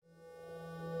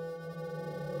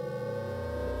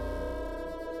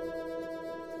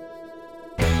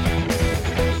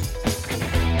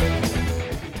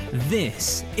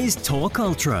This is Talk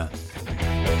Ultra.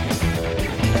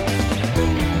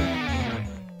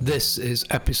 This is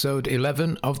episode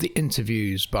 11 of the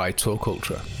interviews by Talk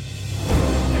Ultra.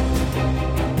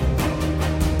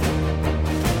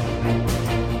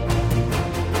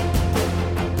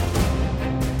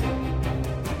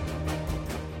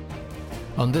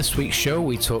 On this week's show,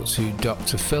 we talk to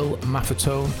Dr. Phil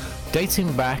Maffetone,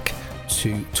 dating back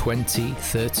to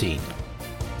 2013.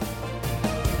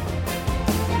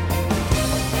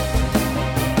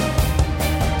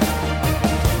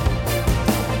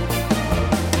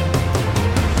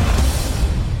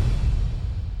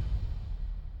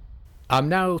 I'm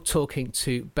now talking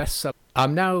to best-selling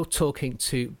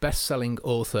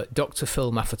author Dr.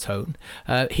 Phil Maffetone.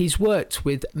 He's worked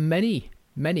with many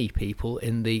people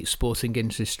in the sporting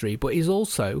industry, but he's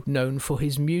also known for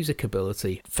his music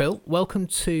ability. Phil, welcome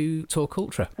to Talk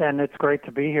Ultra. And it's great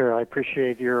to be here. I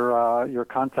appreciate your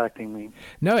contacting me.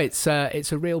 No, it's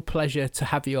a real pleasure to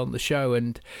have you on the show.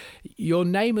 And your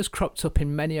name has cropped up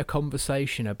in many a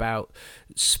conversation about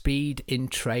speed in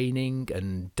training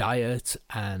and diet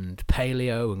and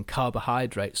paleo and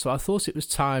carbohydrates. So I thought it was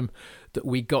time that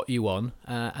we got you on,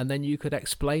 and then you could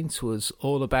explain to us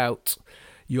all about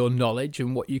your knowledge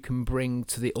and what you can bring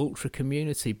to the ultra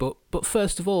community. But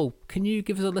first of all, can you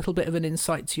give us a little bit of an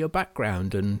insight to your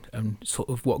background and sort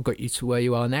of what got you to where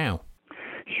you are now?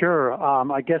 Sure.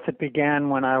 I guess it began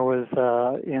when I was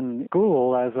in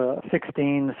school as a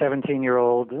 16,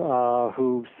 17-year-old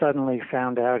who suddenly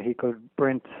found out he could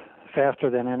sprint faster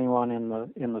than anyone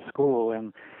in the school.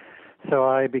 And so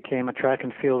I became a track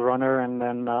and field runner, and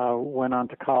then went on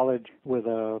to college with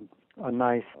a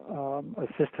nice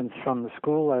assistance from the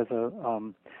school as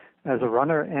a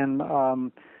runner,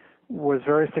 and was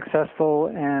very successful,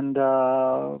 and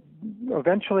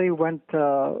eventually went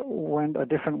a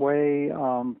different way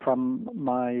from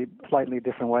my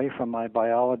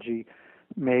biology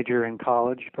major in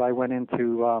college. But I went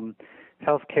into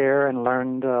healthcare and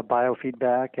learned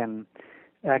biofeedback and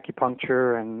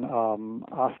acupuncture and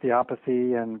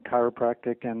osteopathy and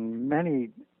chiropractic and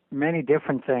many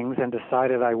different things, and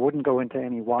decided I wouldn't go into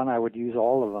any one. I would use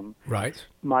all of them. Right.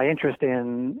 My interest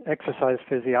in exercise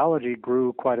physiology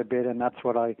grew quite a bit, and that's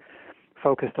what I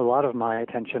focused a lot of my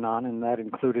attention on, and that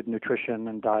included nutrition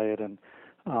and diet and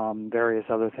various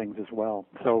other things as well.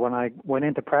 So when I went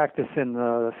into practice in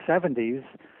the 70s,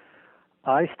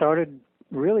 I started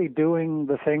really doing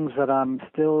the things that I'm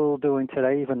still doing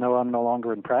today, even though I'm no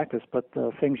longer in practice, but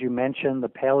the things you mentioned, the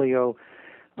paleo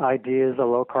ideas, the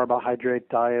low carbohydrate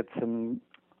diets, and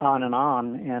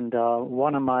on. And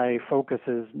one of my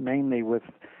focuses, mainly with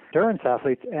endurance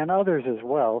athletes and others as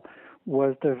well,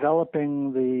 was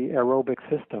developing the aerobic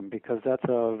system, because that's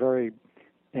a very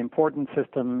important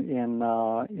system in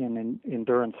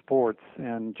endurance sports.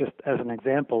 And just as an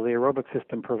example, the aerobic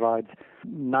system provides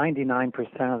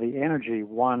 99% of the energy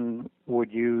one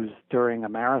would use during a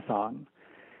marathon.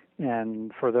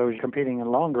 And for those competing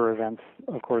in longer events,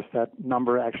 of course, that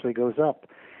number actually goes up.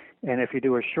 And if you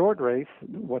do a short race,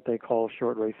 what they call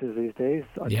short races these days,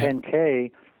 a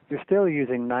 10K, you're still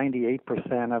using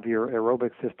 98% of your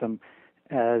aerobic system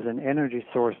as an energy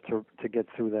source to get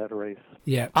through that race.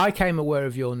 Yeah, I came aware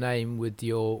of your name with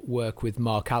your work with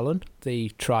Mark Allen, the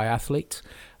triathlete.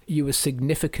 You were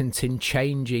significant in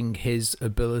changing his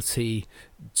ability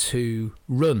to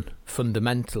run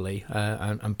fundamentally,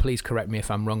 and please correct me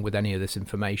if I'm wrong with any of this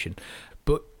information,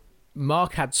 but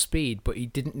Mark had speed, but he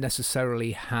didn't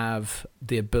necessarily have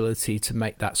the ability to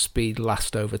make that speed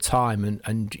last over time,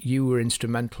 and you were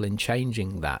instrumental in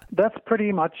changing that. That's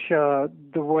pretty much the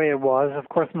way it was. Of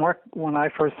course, Mark, when I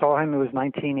first saw him, it was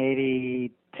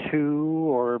 1982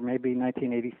 or maybe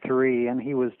 1983, and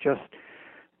he was just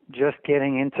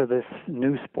getting into this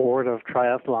new sport of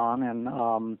triathlon, and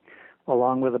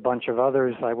along with a bunch of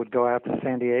others, I would go out to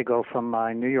San Diego from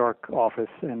my New York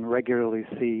office and regularly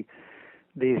see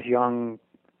these young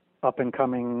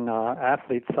up-and-coming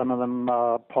athletes. Some of them,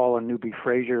 Paul and Newbie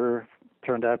Frazier,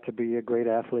 turned out to be a great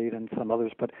athlete, and some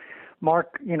others. But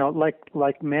Mark,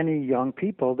 like many young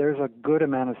people, there's a good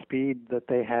amount of speed that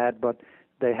they had, but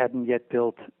they hadn't yet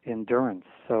built endurance.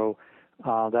 So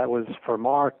that was, for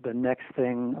Mark, the next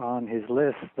thing on his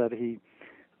list that he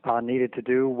needed to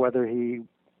do, whether he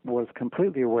was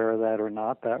completely aware of that or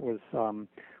not. That was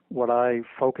what I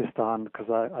focused on, because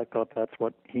I thought that's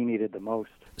what he needed the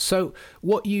most. So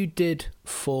what you did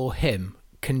for him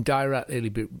can directly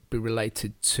be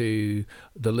related to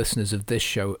the listeners of this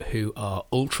show who are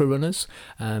ultra runners.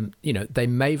 They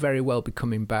may very well be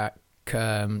coming back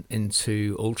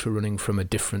into ultra running from a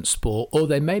different sport, or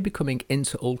they may be coming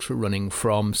into ultra running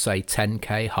from, say,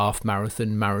 10K, half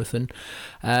marathon, marathon.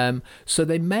 So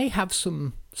they may have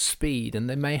some speed and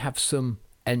they may have some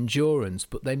endurance,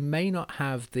 but they may not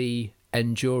have the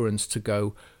endurance to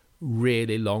go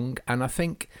really long. And I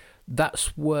think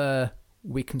that's where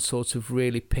we can sort of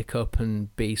really pick up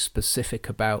and be specific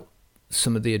about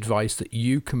some of the advice that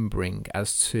you can bring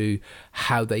as to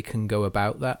how they can go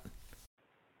about that.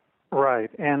 Right,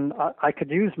 and I could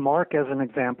use Mark as an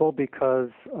example because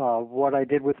what I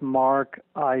did with Mark,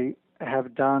 I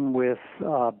have done with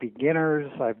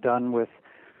beginners, I've done with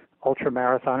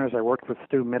ultramarathoners. I worked with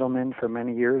Stu Middleman for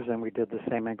many years, and we did the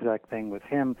same exact thing with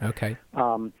him. Okay.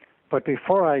 But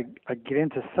before I get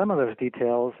into some of those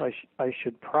details, I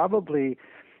should probably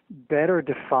better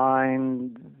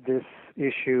define this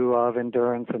issue of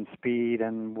endurance and speed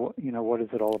and what is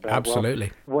it all about. Absolutely.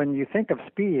 Well, when you think of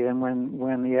speed and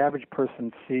when the average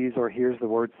person sees or hears the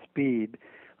word speed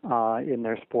in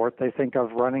their sport, they think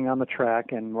of running on the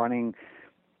track and running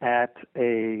at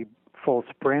a full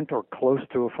sprint or close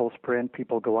to a full sprint.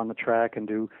 People go on the track and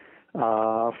do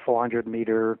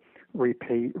 400-meter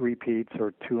repeats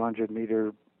or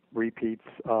 200-meter repeats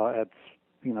at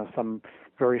some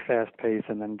very fast pace,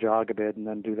 and then jog a bit and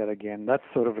then do that again. That's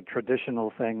sort of a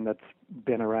traditional thing that's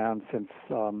been around since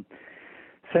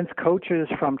coaches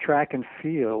from track and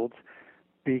field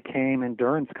became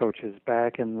endurance coaches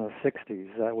back in the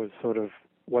 60s. That was sort of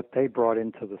what they brought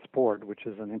into the sport, which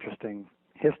is an interesting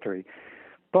history.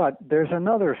 But there's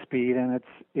another speed, and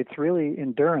it's really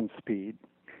endurance speed,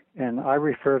 and I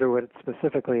refer to it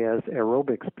specifically as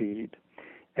aerobic speed,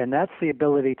 and that's the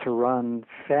ability to run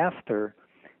faster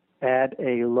at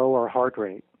a lower heart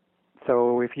rate.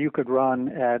 So if you could run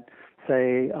at,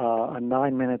 say, a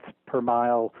 9 minutes per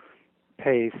mile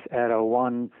pace at a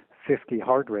 150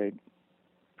 heart rate,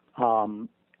 and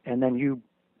then you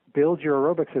build your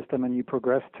aerobic system and you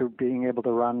progress to being able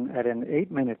to run at an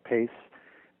 8-minute pace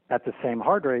at the same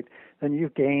heart rate, then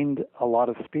you've gained a lot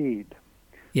of speed.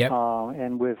 Yep.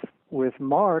 And with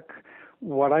Mark,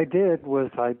 what I did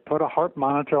was I put a heart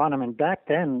monitor on him, and back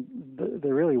then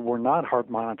there really were not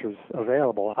heart monitors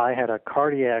available. I had a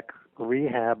cardiac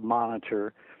rehab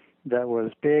monitor that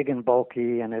was big and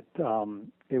bulky, and it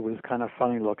was kind of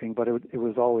funny looking, but it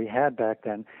was all we had back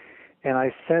then. And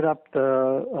I set up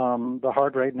the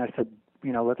heart rate, and I said,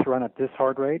 let's run at this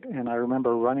heart rate. And I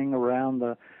remember running around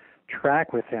the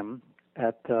track with him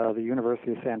at the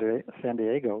University of San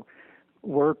Diego.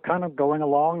 We're kind of going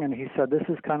along, and he said, this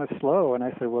is kind of slow. And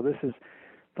I said, well, this is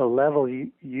the level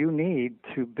you need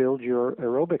to build your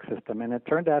aerobic system. And it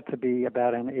turned out to be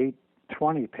about an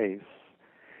 8:20 pace.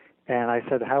 And I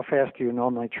said, how fast do you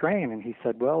normally train? And he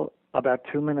said, well, about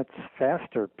 2 minutes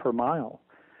faster per mile.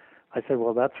 I said,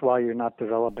 well, that's why you're not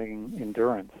developing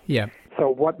endurance. Yeah. So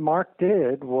what Mark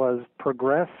did was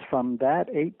progress from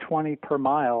that 8:20 per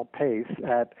mile pace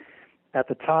at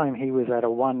the time he was at a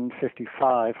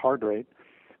 155 heart rate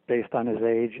based on his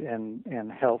age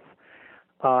and health.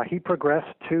 He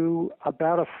progressed to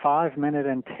about a 5-minute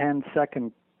and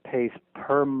 10-second pace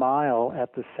per mile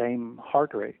at the same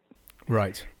heart rate.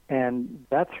 Right. And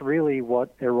that's really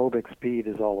what aerobic speed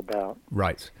is all about.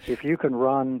 Right. If you can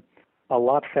run a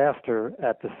lot faster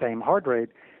at the same heart rate,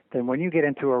 then when you get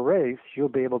into a race, you'll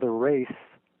be able to race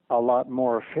a lot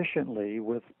more efficiently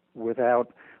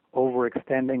without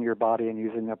overextending your body and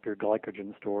using up your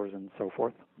glycogen stores and so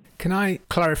forth. Can I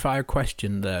clarify a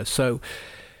question there? So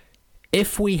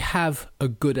if we have a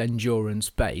good endurance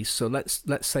base, so let's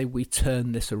say we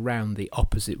turn this around the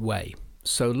opposite way.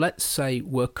 So let's say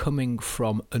we're coming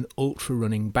from an ultra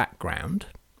running background,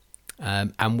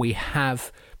 and we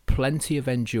have plenty of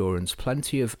endurance,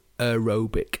 plenty of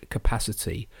aerobic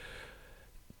capacity.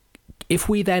 If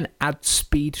we then add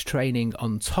speed training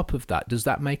on top of that, does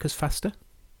that make us faster?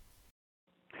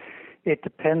 It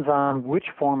depends on which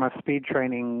form of speed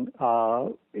training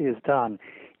is done.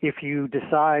 If you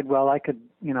decide, well, I can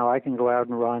go out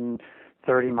and run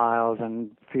 30 miles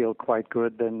and feel quite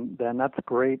good, then that's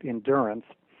great endurance.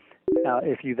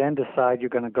 If you then decide you're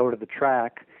going to go to the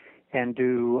track and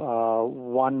do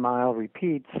 1 mile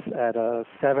repeats at a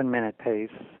 7-minute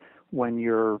pace when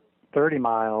your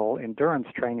 30-mile endurance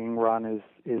training run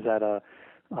is at a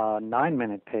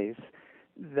 9-minute pace,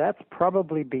 that's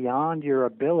probably beyond your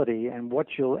ability, and what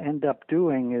you'll end up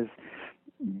doing is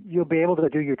you'll be able to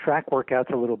do your track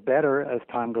workouts a little better as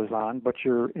time goes on, but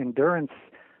your endurance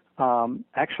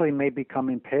actually may become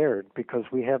impaired because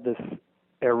we have this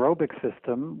aerobic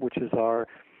system, which is our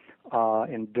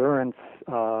endurance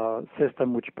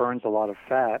system, which burns a lot of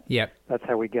fat. Yep. That's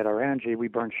how we get our energy. We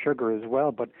burn sugar as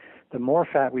well, but the more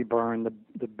fat we burn,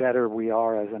 the better we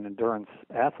are as an endurance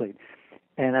athlete.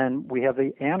 And then we have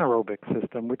the anaerobic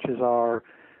system, which is our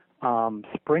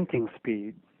sprinting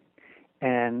speed.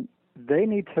 And they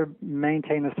need to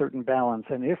maintain a certain balance.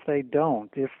 And if they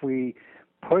don't, if we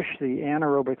push the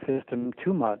anaerobic system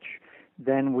too much,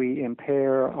 then we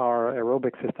impair our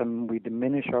aerobic system, we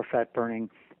diminish our fat burning,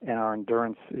 and our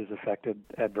endurance is affected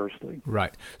adversely.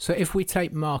 Right. So if we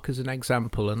take Mark as an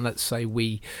example, and let's say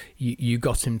you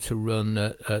got him to run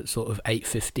at sort of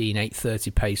 8:15,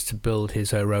 8:30 pace to build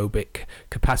his aerobic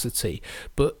capacity,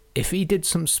 but if he did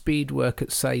some speed work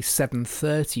at, say,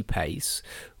 7:30 pace,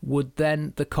 would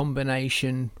then the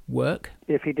combination work?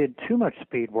 If he did too much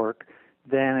speed work,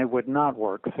 then it would not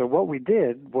work. So what we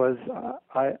did was,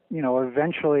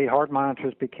 eventually heart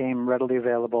monitors became readily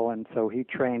available, and so he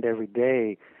trained every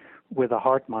day with a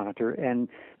heart monitor. And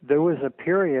there was a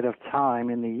period of time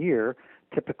in the year,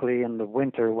 typically in the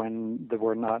winter when there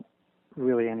were not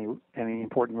really any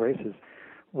important races,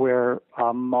 where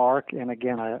Mark, and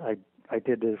again, I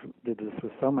did this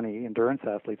with so many endurance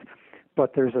athletes,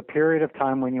 but there's a period of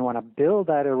time when you want to build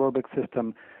that aerobic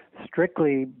system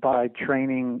strictly by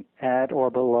training at or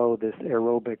below this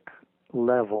aerobic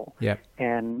level. Yeah.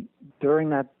 And during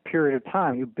that period of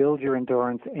time, you build your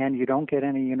endurance and you don't get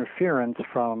any interference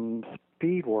from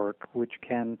speed work, which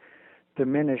can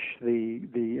diminish the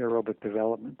aerobic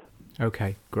development.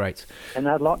 Okay, great. And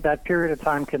that period of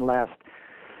time can last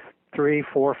 3,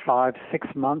 4, 5, 6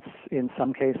 months in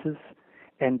some cases.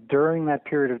 And during that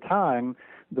period of time,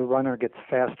 the runner gets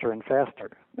faster and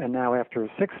faster. And now after a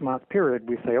 6-month period,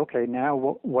 we say, okay, now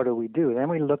what do we do? Then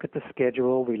we look at the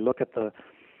schedule. We look at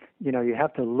you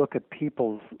have to look at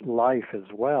people's life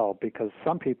as well, because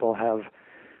some people have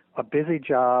a busy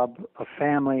job, a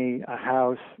family, a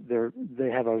house. They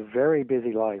have a very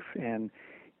busy life. And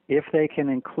if they can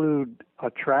include a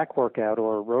track workout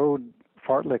or a road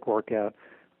fartlek workout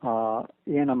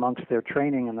in amongst their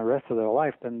training and the rest of their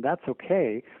life, then that's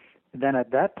okay. Then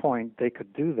at that point they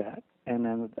could do that, and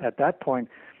then at that point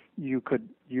you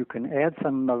can add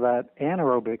some of that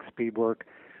anaerobic speed work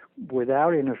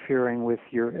without interfering with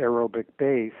your aerobic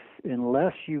base,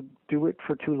 unless you do it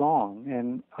for too long.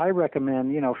 And I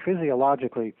recommend,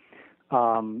 physiologically,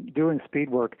 doing speed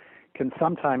work can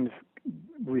sometimes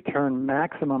return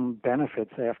maximum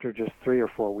benefits after just 3 or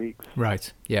 4 weeks.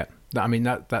 Right. Yeah. I mean,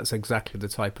 that's exactly the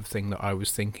type of thing that I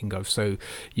was thinking of. So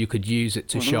you could use it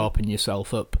to sharpen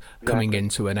yourself up coming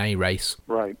into an A race.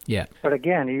 Right. Yeah. But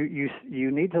again,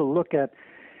 you need to look at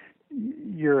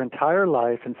your entire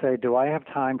life and say, do I have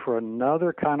time for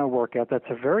another kind of workout that's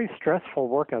a very stressful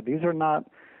workout? These are not,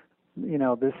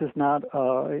 this is not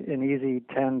an easy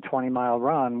 10, 20-mile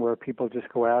run where people just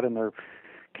go out and they're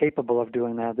capable of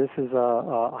doing that. This is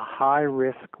a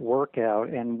high-risk workout.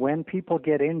 And when people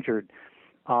get injured,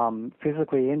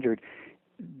 physically injured,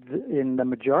 in the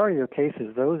majority of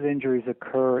cases, those injuries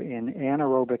occur in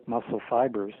anaerobic muscle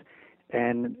fibers,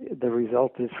 and the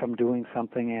result is from doing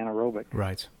something anaerobic.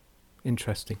 Right.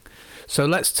 Interesting. So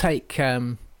let's take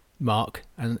Mark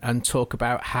and talk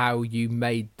about how you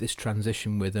made this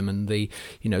transition with him, and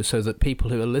so that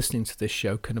people who are listening to this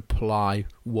show can apply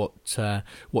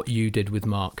what you did with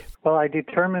Mark. Well, I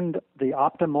determined the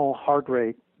optimal heart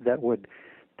rate that would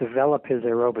develop his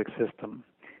aerobic system.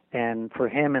 And for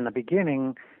him in the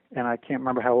beginning, and I can't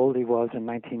remember how old he was in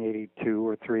 1982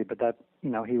 or 3, but that,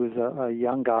 he was a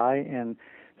young guy, and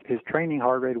his training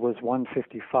heart rate was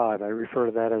 155. I refer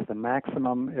to that as the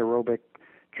maximum aerobic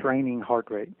training heart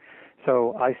rate.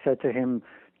 So I said to him,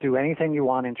 do anything you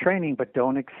want in training, but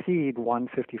don't exceed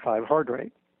 155 heart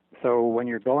rate. So when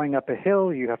you're going up a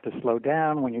hill, you have to slow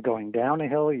down. When you're going down a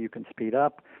hill, you can speed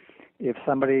up. If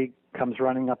somebody comes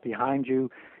running up behind you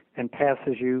and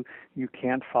passes you, you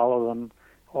can't follow them,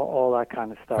 all that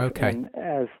kind of stuff. Okay. And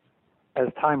as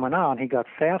time went on, he got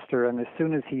faster, and as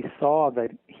soon as he saw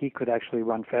that he could actually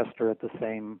run faster at the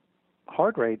same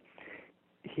heart rate,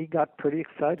 he got pretty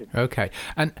excited. Okay.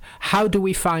 And how do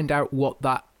we find out what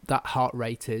that heart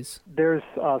rate is? There's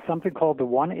something called the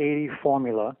 180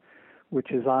 formula,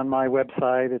 which is on my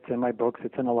website. It's in my books.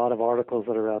 It's in a lot of articles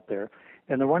that are out there.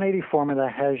 And the 180 formula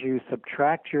has you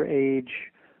subtract your age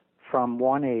from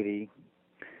 180,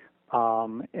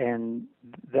 and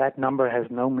that number has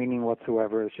no meaning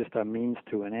whatsoever. It's just a means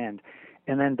to an end.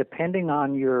 And then depending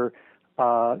on your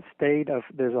state of,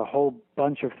 there's a whole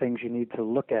bunch of things you need to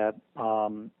look at,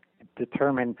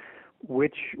 determine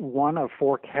which one of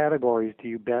 4 categories do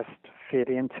you best fit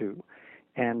into.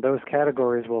 And those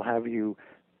categories will have you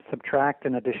subtract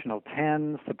an additional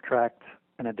 10, subtract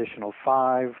an additional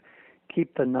 5,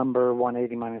 keep the number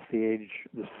 180 minus the age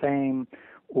the same,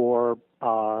 or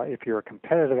if you're a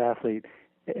competitive athlete,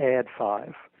 add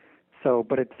 5. So,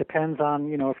 but it depends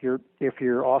on, if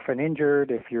you're often injured,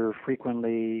 if you're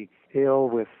frequently ill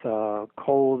with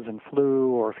colds and flu,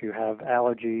 or if you have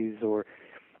allergies, or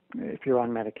if you're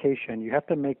on medication, you have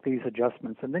to make these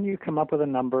adjustments, and then you come up with a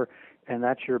number, and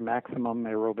that's your maximum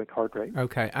aerobic heart rate.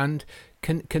 Okay, and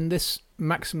can this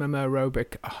maximum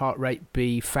aerobic heart rate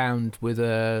be found with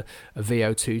a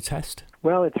VO2 test?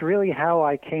 Well, it's really how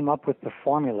I came up with the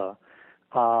formula.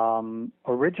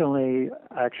 Originally,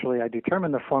 actually, I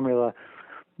determined the formula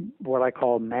what I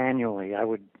call manually. I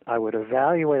would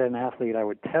evaluate an athlete. I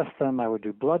would test them. I would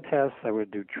do blood tests. I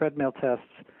would do treadmill tests.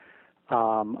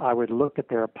 I would look at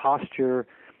their posture.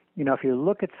 If you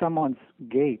look at someone's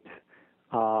gait,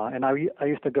 and I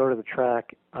used to go to the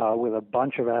track with a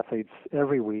bunch of athletes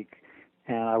every week,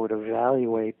 and I would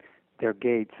evaluate their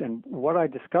gaits. And what I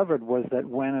discovered was that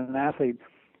when an athlete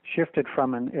shifted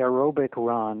from an aerobic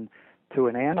run to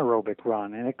an anaerobic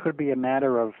run, and it could be a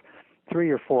matter of 3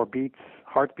 or 4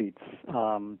 heartbeats,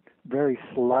 very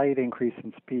slight increase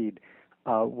in speed.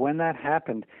 When that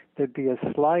happened, there'd be a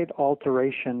slight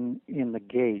alteration in the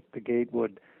gait. The gait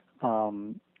would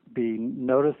be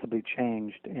noticeably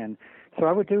changed. And so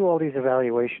I would do all these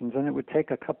evaluations, and it would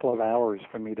take a couple of hours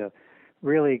for me to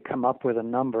really come up with a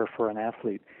number for an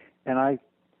athlete. And I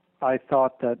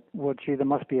thought that, well, gee, there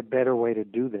must be a better way to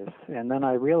do this. And then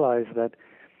I realized that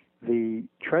the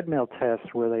treadmill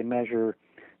tests where they measure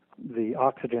the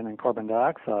oxygen and carbon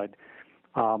dioxide,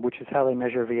 which is how they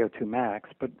measure VO2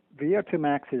 max. But VO2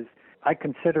 max I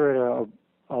consider it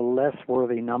a less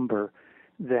worthy number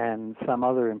than some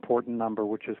other important number,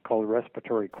 which is called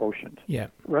respiratory quotient. Yeah.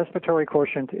 Respiratory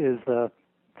quotient is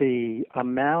the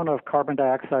amount of carbon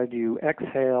dioxide you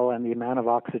exhale and the amount of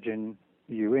oxygen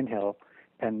you inhale.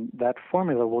 And that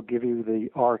formula will give you the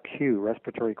RQ,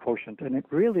 respiratory quotient. And it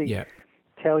really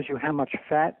tells you how much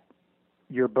fat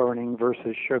you're burning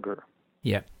versus sugar.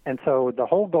 Yeah. And so the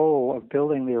whole goal of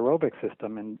building the aerobic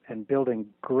system and building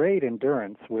great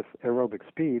endurance with aerobic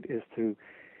speed is to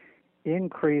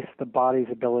increase the body's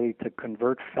ability to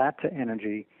convert fat to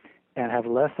energy and have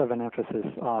less of an emphasis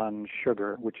on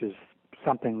sugar, which is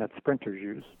something that sprinters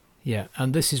use. Yeah,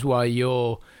 and this is why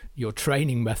your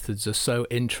training methods are so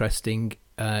interesting,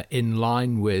 in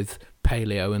line with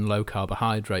paleo and low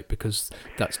carbohydrate, because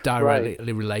that's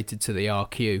directly related to the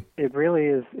RQ. It really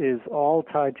is all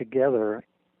tied together.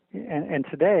 And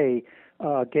today,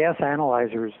 gas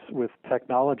analyzers with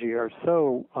technology are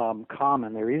so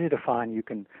common. They're easy to find. You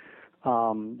can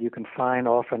find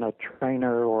often a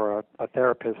trainer or a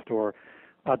therapist or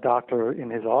a doctor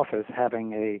in his office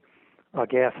having a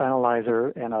gas analyzer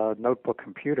and a notebook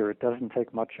computer. It doesn't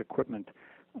take much equipment.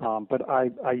 But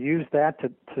I used that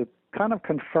to kind of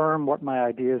confirm what my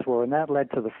ideas were, and that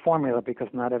led to the formula, because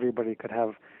not everybody could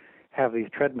have these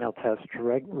treadmill tests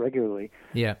regularly.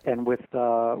 Yeah. And with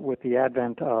the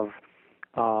advent of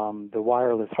the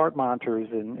wireless heart monitors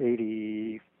in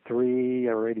 '83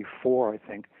 or '84, I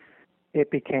think,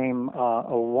 it became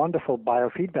a wonderful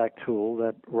biofeedback tool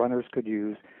that runners could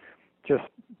use. Just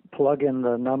plug in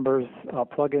the numbers,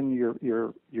 plug in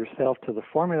yourself to the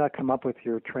formula, come up with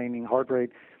your training heart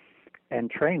rate, and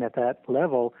train at that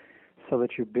level so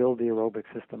that you build the aerobic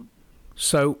system.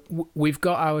 So we've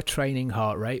got our training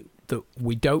heart rate, that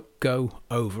we don't go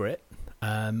over it,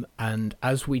 and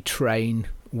as we train,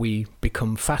 we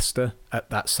become faster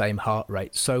at that same heart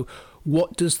rate. So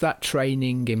what does that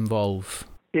training involve?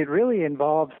 It really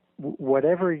involves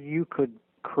whatever you could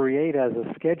create as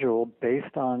a schedule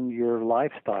based on your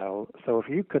lifestyle. So if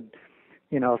you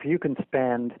can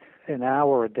spend an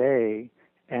hour a day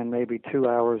and maybe 2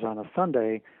 hours on a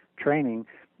Sunday training,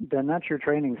 then that's your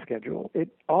training schedule. It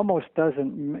almost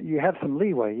doesn't, you have some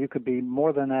leeway. You could be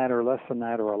more than that or less than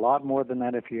that or a lot more than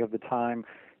that if you have the time,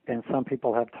 and some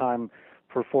people have time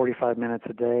for 45 minutes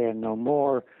a day and no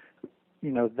more.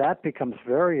 That becomes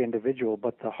very individual,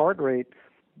 but the heart rate,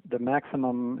 the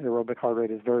maximum aerobic heart rate,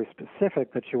 is very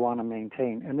specific that you want to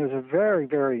maintain. And there's a very,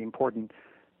 very important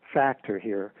factor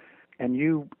here. And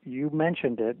you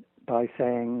mentioned it by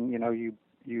saying,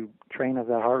 you train at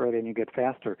that heart rate and you get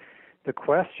faster. The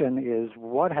question is,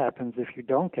 what happens if you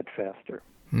don't get faster?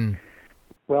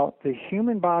 Well, the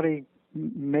human body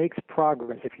makes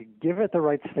progress. If you give it the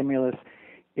right stimulus,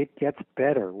 it gets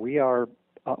better. We are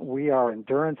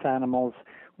endurance animals.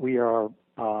 We are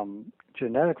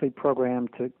genetically programmed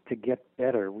to get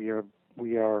better. We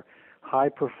are high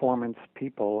performance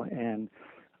people, and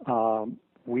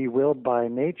we will by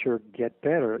nature get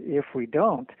better. If we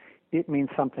don't, it means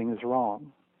something is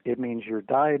wrong. It means your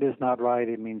diet is not right.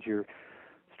 It means your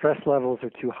stress levels are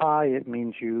too high. It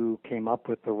means you came up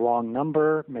with the wrong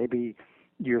number. Maybe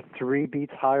you're 3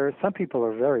 beats higher, some people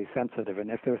are very sensitive, and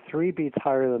if they're 3 beats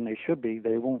higher than they should be,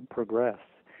 they won't progress.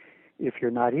 If you're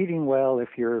not eating well, if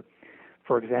you're,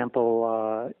 for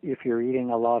example, if you're eating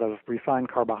a lot of refined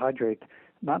carbohydrate,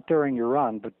 not during your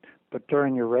run, but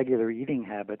during your regular eating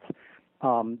habits,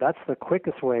 that's the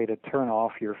quickest way to turn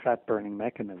off your fat-burning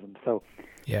mechanism. So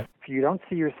Yeah. if you don't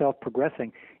see yourself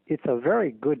progressing, it's a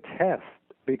very good test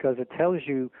because it tells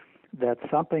you that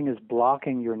something is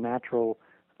blocking your natural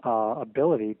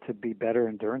ability to be better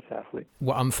endurance athlete.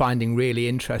 What I'm finding really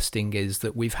interesting is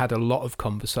that we've had a lot of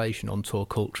conversation on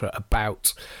Talk Ultra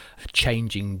about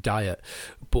changing diet,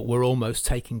 but we're almost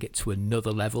taking it to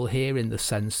another level here in the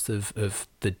sense of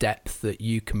the depth that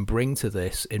you can bring to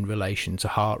this in relation to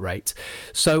heart rate.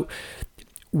 So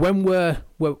when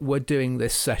we're doing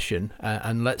this session,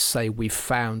 and let's say we've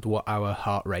found what our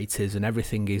heart rate is and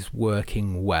everything is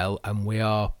working well and we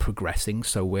are progressing,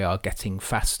 so we are getting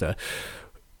faster,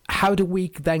 how do we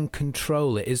then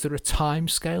control it? Is there a time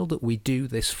scale that we do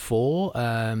this for?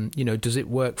 Does it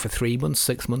work for 3 months,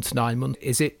 6 months, 9 months?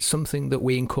 Is it something that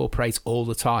we incorporate all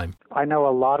the time? I know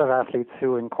a lot of athletes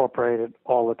who incorporate it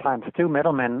all the time. Stu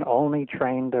Middleman only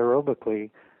trained aerobically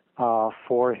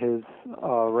for his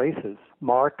races.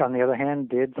 Mark, on the other hand,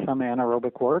 did some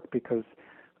anaerobic work because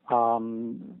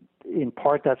in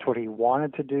part that's what he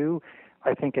wanted to do.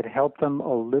 I think it helped him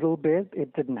a little bit.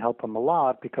 It didn't help him a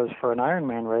lot because for an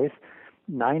Ironman race,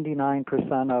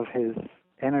 99% of his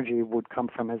energy would come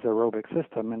from his aerobic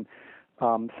system. And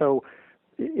so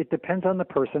it depends on the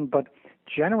person, but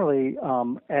generally,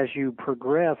 as you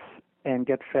progress and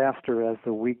get faster as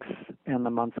the weeks and the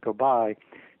months go by,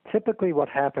 typically what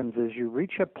happens is you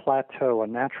reach a plateau, a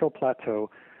natural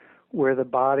plateau, where the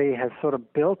body has sort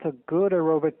of built a good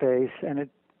aerobic base, and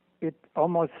it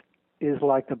almost is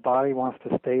like the body wants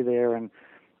to stay there and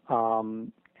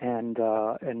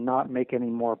not make any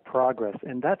more progress.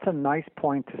 And that's a nice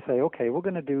point to say, okay, we're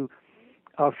going to do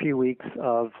a few weeks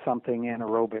of something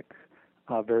anaerobic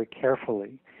very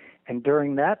carefully. And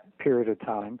during that period of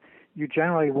time, you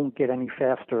generally won't get any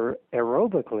faster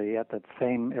aerobically at that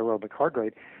same aerobic heart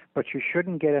rate, but you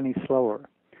shouldn't get any slower.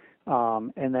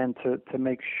 And then to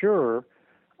make sure,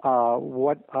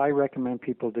 what I recommend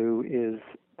people do is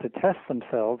to test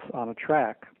themselves on a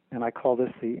track, and I call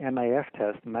this the MAF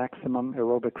test, Maximum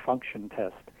Aerobic Function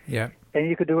Test. Yeah. And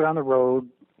you could do it on the road.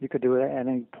 You could do it at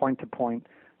any point-to-point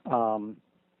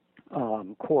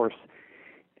course.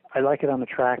 I like it on the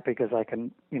track because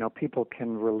people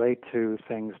can relate to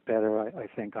things better, I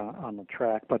think, on the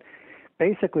track. But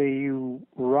basically, you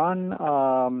run,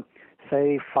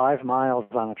 say, 5 miles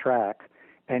on a track,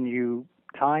 and you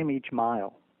time each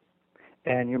mile.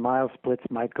 And your mile splits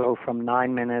might go from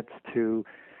 9 minutes to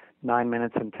 9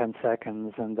 minutes and 10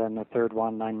 seconds, and then the third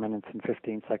one, 9 minutes and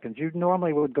 15 seconds. You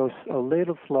normally would go a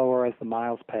little slower as the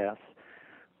miles pass,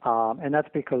 and that's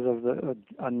because of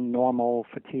a normal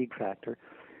fatigue factor.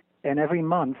 And every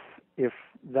month, if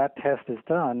that test is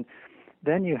done,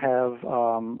 then you have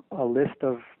a list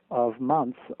of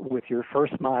months with your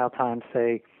first mile time,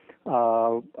 say,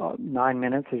 9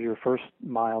 minutes is your first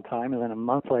mile time, and then a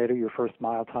month later, your first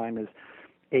mile time is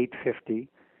 8:50,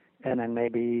 and then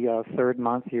maybe third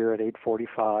month you're at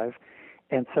 8:45.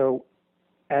 And so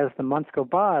as the months go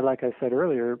by, like I said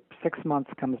earlier, 6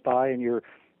 months comes by and you're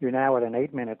now at an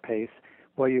 8-minute pace.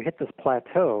 Well, you hit this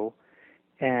plateau,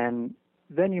 and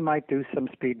then you might do some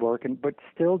speed work, but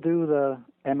still do the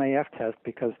MAF test,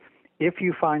 because if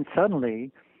you find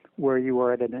suddenly where you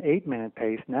were at an 8-minute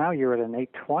pace, now you're at an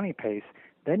 8:20 pace,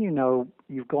 then you know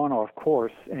you've gone off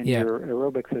course and your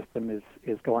aerobic system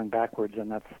is going backwards,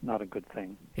 and that's not a good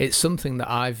thing. It's something that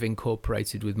I've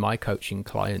incorporated with my coaching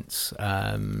clients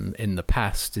in the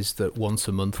past, is that once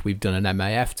a month we've done an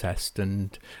MAF test,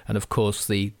 and of course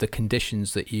the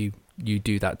conditions that you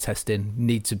do that test in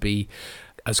need to be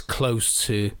as close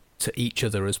to each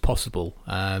other as possible,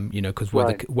 because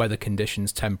weather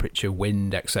conditions, temperature,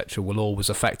 wind, etc. will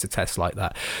always affect a test like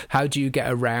that. How do you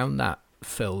get around that,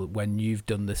 Phil, when you've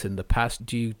done this in the past?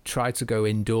 Do you try to go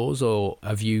indoors, or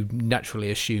have you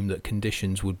naturally assumed that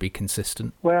conditions would be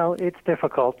consistent? Well, it's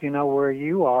difficult. Where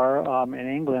you are in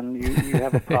England, you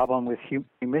have a problem with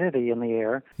humidity in the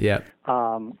air. Yeah.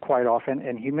 Quite often,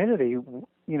 and humidity.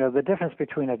 The difference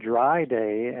between a dry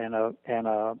day and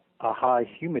a high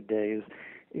humid day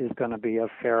is going to be a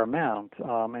fair amount,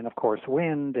 and of course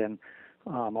wind and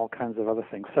all kinds of other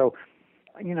things. So,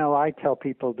 I tell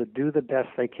people to do the best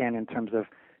they can in terms of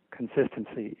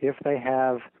consistency. If they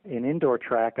have an indoor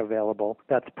track available,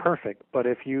 that's perfect. But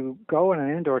if you go on an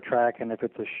indoor track, and if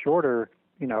it's a shorter,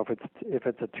 if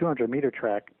it's a 200-meter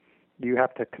track, you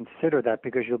have to consider that,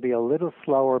 because you'll be a little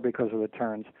slower because of the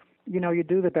turns. you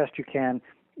do the best you can.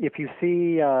 If you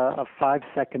see a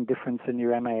 5-second difference in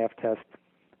your MAF test,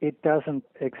 it doesn't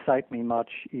excite me much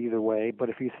either way. But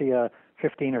if you see a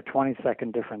 15 or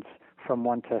 20-second difference from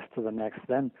one test to the next,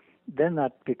 then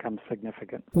that becomes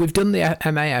significant. We've done the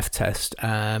MAF test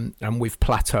and we've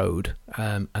plateaued,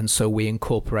 and so we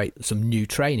incorporate some new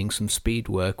training, some speed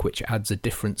work, which adds a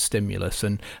different stimulus.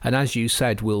 And as you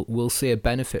said, we'll see a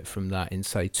benefit from that in,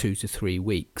 say, 2 to 3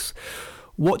 weeks.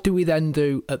 What do we then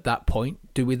do at that point?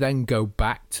 Do we then go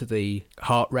back to the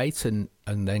heart rate and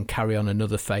then carry on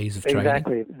another phase of training?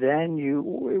 Exactly. Then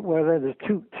there's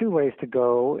two ways to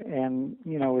go, and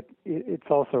it's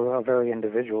also a very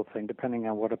individual thing depending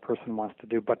on what a person wants to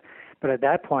do. But at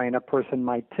that point, a person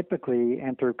might typically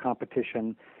enter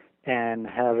competition and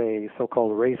have a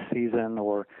so-called race season,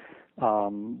 or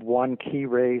one key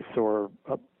race, or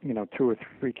 2 or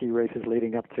 3 key races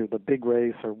leading up to the big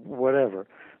race, or whatever.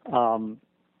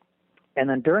 And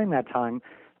then during that time,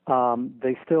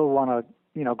 they still want to,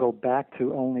 go back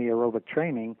to only aerobic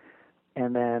training.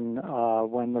 And then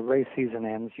when the race season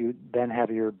ends, you then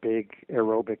have your big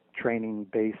aerobic training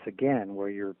base again, where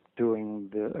you're doing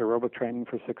the aerobic training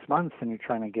for 6 months, and you're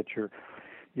trying to get your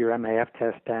MAF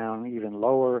test down even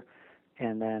lower,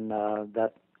 and then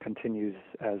that continues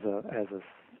as a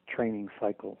training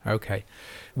cycle. Okay,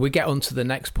 we get on to the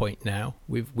next point now.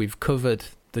 We've covered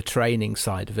the training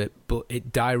side of it, but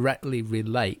it directly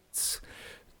relates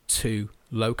to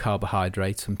low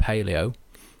carbohydrate and paleo,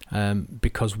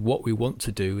 because what we want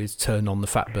to do is turn on the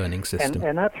fat burning system.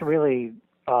 And that's really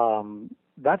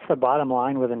that's the bottom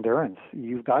line with endurance.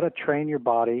 You've got to train your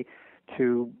body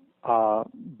to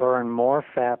burn more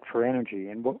fat for energy.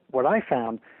 And what I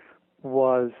found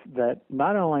was that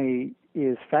not only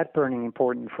is fat burning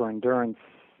important for endurance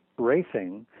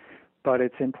racing, but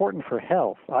it's important for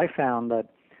health. I found that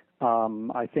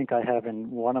I think I have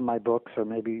in one of my books, or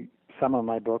maybe some of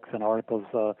my books and articles,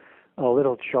 a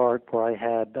little chart where I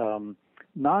had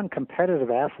non-competitive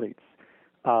athletes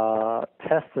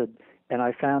tested, and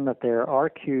I found that their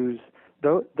RQs,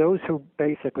 those who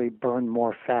basically burned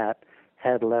more fat,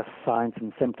 had less signs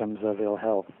and symptoms of ill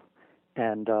health.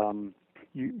 And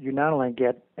you not only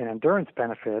get an endurance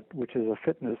benefit, which is a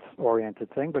fitness-oriented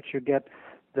thing, but you get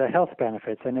the health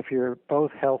benefits. And if you're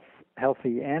both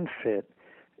healthy and fit,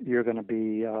 you're going to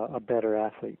be a better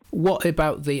athlete. What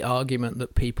about the argument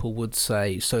that people would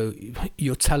say, so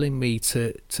you're telling me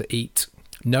to eat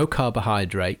no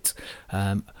carbohydrate,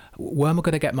 where am I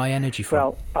going to get my energy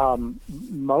from? Well,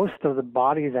 most of the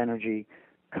body's energy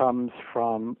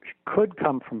could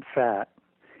come from fat.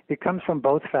 It comes from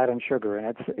both fat and sugar,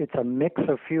 and it's a mix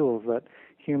of fuels that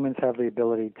humans have the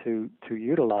ability to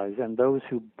utilize, and those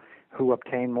who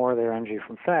obtain more of their energy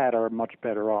from fat are much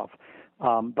better off.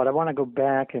 But I want to go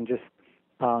back and just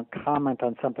comment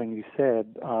on something you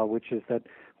said, which is that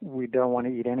we don't want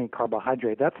to eat any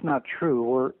carbohydrate. That's not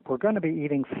true. We're going to be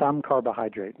eating some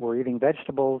carbohydrate. We're eating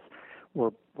vegetables.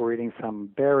 We're eating some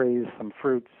berries, some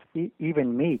fruits.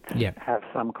 Even meat have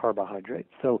some carbohydrate.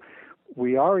 So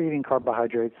we are eating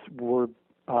carbohydrates. We're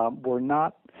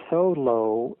not so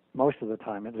low, most of the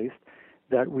time at least,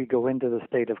 that we go into the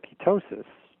state of ketosis.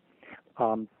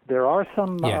 There are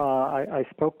some, I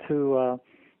spoke to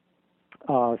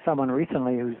someone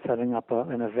recently who's setting up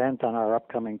an event on our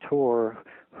upcoming tour,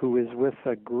 who is with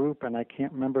a group, and I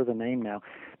can't remember the name now.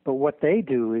 But what they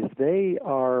do is they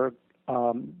go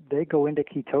into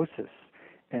ketosis.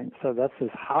 And so that's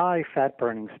this high fat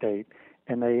burning state.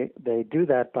 And they do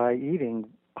that by eating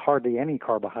hardly any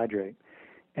carbohydrate.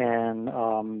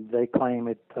 And they claim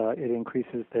it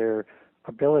increases their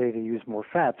ability to use more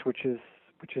fats, which is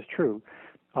true.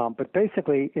 But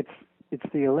basically, it's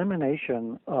the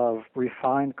elimination of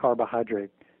refined carbohydrate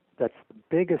that's the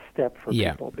biggest step for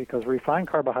people, because refined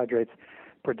carbohydrates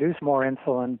produce more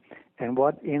insulin, and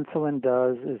what insulin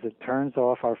does is it turns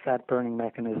off our fat-burning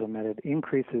mechanism, and it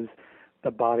increases the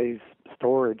body's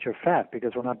storage of fat,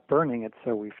 because we're not burning it,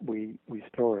 so we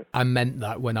store it. I meant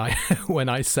that when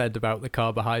I said about the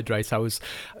carbohydrates, I was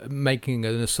making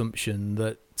an assumption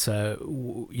that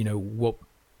what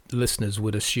listeners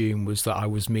would assume was that I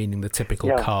was meaning the typical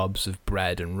carbs of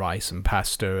bread and rice and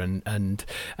pasta, and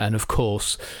of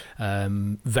course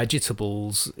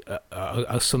vegetables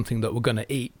are something that we're going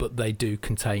to eat, but they do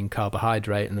contain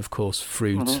carbohydrate, and of course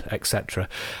fruit, etc.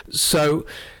 So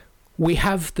we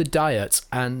have the diet,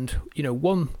 and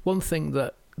one thing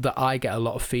that I get a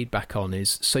lot of feedback on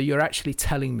is, so you're actually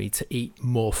telling me to eat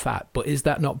more fat, but is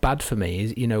that not bad for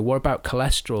me? What about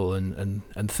cholesterol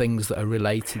and things that are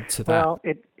related to that? Well,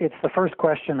 it's the first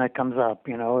question that comes up.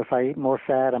 If I eat more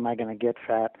fat, am I going to get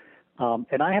fat?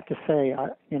 And I have to say,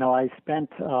 I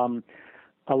spent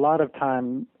a lot of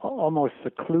time almost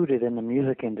secluded in the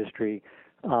music industry.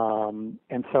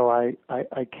 And so I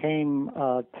came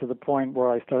to the point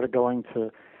where I started going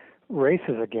to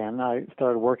races again. I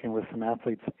started working with some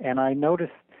athletes, and I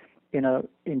noticed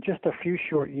in just a few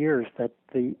short years that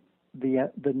the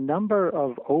number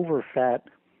of overfat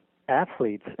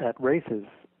athletes at races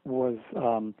was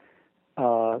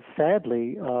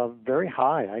sadly very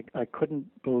high. I couldn't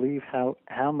believe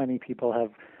how many people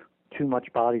have too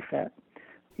much body fat.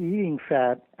 Eating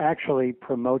fat actually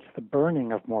promotes the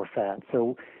burning of more fat.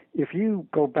 So if you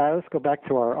let's go back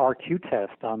to our RQ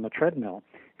test on the treadmill.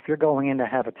 If you're going in to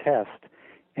have a test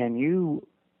and you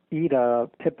eat a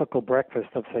typical breakfast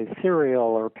of, say, cereal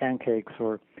or pancakes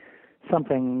or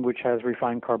something which has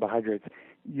refined carbohydrates,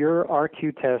 your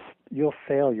RQ test, you'll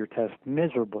fail your test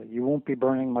miserably. You won't be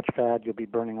burning much fat. You'll be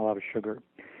burning a lot of sugar.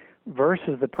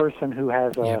 Versus the person who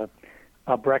has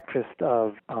a breakfast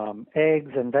of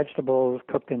eggs and vegetables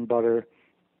cooked in butter,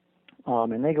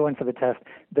 and they go in for the test,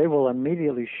 they will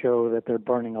immediately show that they're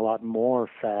burning a lot more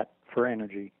fat for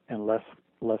energy and less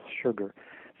sugar.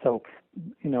 So,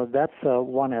 that's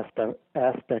one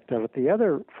aspect of it. The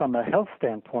other, from a health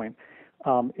standpoint,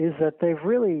 is that they've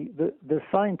really, the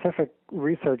scientific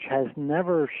research has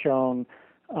never shown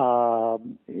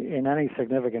in any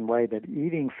significant way that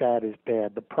eating fat is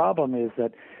bad. The problem is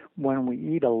that when we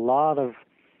eat a lot of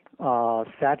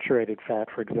saturated fat,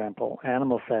 for example,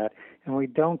 animal fat, and we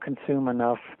don't consume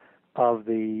enough of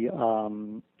the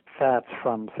fats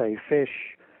from, say,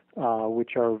 fish,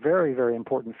 which are very, very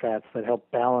important fats that help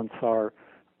balance our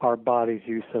body's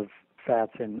use of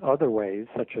fats in other ways,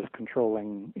 such as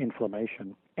controlling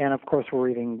inflammation. And of course,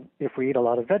 if we eat a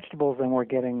lot of vegetables, then we're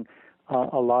getting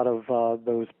a lot of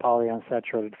those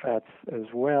polyunsaturated fats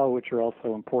as well, which are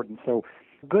also important. So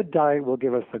a good diet will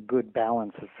give us a good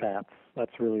balance of fats.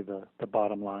 That's really the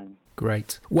bottom line.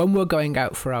 Great. When we're going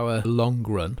out for our long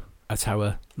run at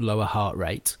our lower heart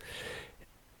rate,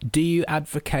 do you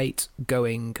advocate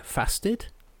going fasted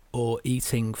or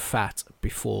eating fat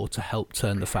before to help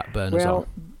turn the fat burners on?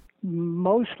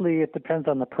 Mostly it depends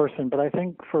on the person, but I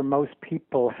think for most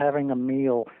people, having a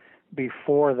meal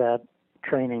before that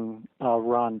training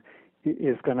run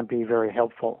is going to be very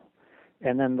helpful.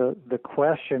 And then the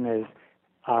question is,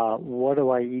 what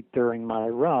do I eat during my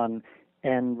run?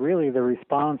 And really the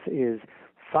response is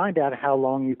find out how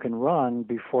long you can run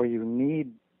before you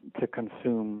need to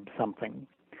consume something.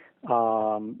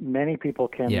 Many people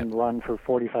can run for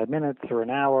 45 minutes or an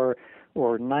hour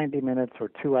or 90 minutes or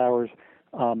 2 hours.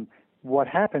 What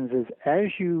happens is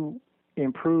as you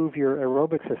improve your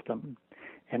aerobic system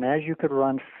and as you could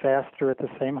run faster at the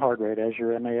same heart rate, as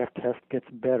your MAF test gets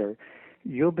better,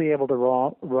 you'll be able to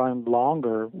run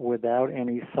longer without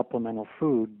any supplemental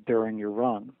food during your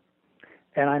run.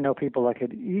 And I know people that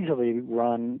could easily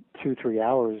run 2-3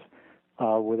 hours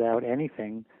without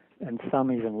anything, and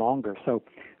some even longer. So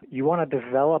you want to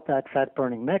develop that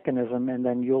fat-burning mechanism, and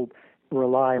then you'll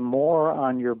rely more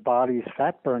on your body's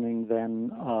fat burning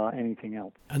than anything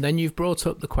else. And then you've brought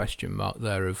up the question, Mark,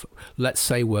 there of, let's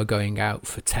say we're going out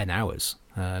for 10 hours,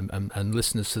 and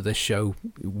listeners to this show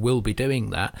will be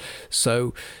doing that.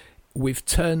 So we've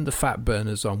turned the fat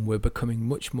burners on, we're becoming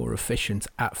much more efficient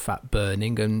at fat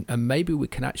burning, and maybe we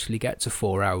can actually get to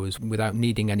 4 hours without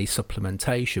needing any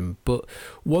supplementation. But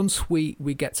once we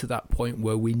get to that point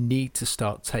where we need to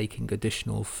start taking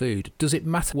additional food, does it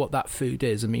matter what that food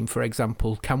is? I mean, for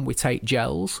example, can we take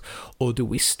gels, or do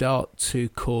we start to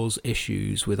cause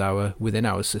issues within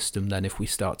our system then if we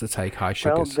start to take high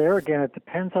sugars? Well, there again, it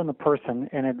depends on the person,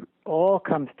 and it all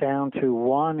comes down to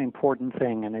one important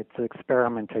thing, and it's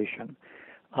experimentation.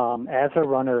 As a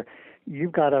runner,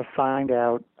 you've got to find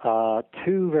out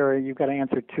you've got to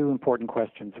answer two important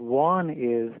questions. One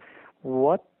is,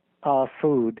 what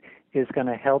food is going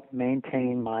to help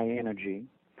maintain my energy?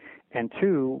 And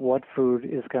two, what food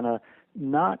is going to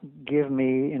not give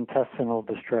me intestinal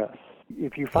distress?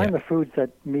 If you find the foods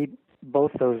that meet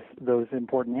both those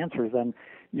important answers, then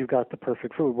you've got the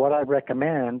perfect food. What I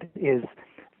recommend is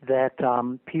that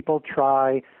people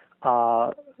try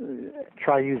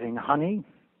using honey.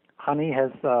 Honey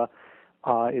is a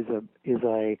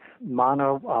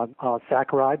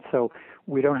monosaccharide, so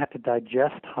we don't have to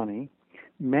digest honey.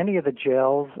 Many of the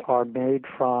gels are made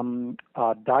from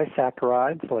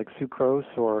disaccharides like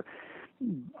sucrose or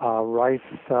rice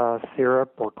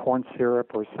syrup or corn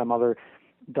syrup or some other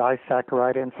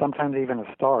disaccharide, and sometimes even a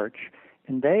starch.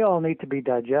 And they all need to be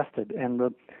digested. And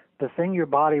the thing your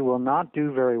body will not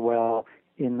do very well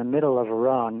in the middle of a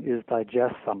run is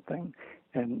digest something.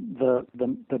 And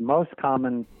the most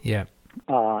common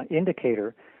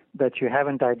indicator that you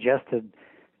haven't digested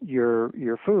your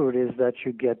food is that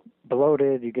you get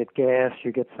bloated, you get gas,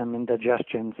 you get some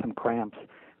indigestion, some cramps.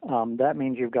 That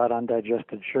means you've got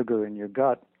undigested sugar in your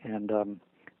gut, and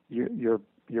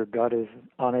your gut is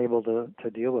unable to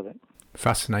deal with it.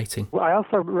 Fascinating. Well, I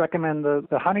also recommend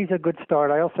the honey's a good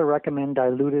start. I also recommend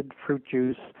diluted fruit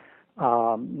juice,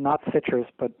 not citrus,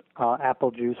 but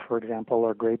apple juice, for example,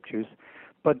 or grape juice,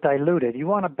 but diluted. You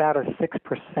want about a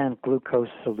 6% glucose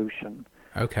solution.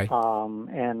 Okay.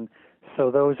 And so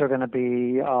those are going to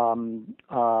be,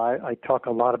 I talk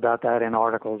a lot about that in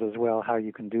articles as well, how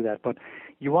you can do that. But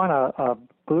you want a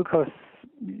glucose,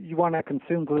 you want to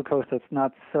consume glucose that's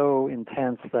not so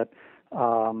intense that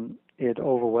it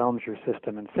overwhelms your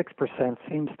system, and 6%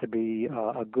 seems to be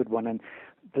a good one. And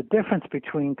the difference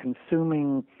between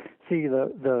consuming,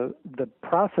 the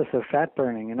process of fat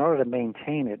burning, in order to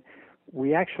maintain it,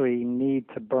 we actually need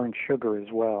to burn sugar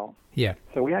as well. Yeah.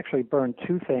 So we actually burn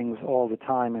two things all the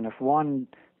time, and if one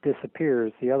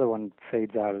disappears, the other one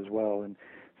fades out as well. And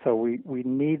so we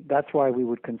need, that's why we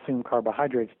would consume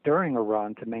carbohydrates during a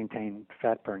run to maintain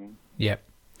fat burning. Yeah.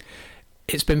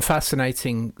 It's been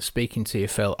fascinating speaking to you,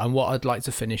 Phil. And what I'd like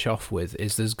to finish off with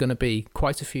is there's going to be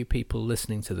quite a few people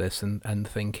listening to this and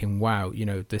thinking, wow,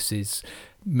 this is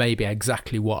maybe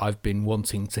exactly what I've been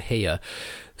wanting to hear.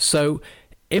 So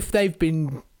if they've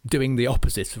been doing the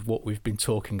opposite of what we've been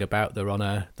talking about, they're on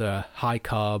the high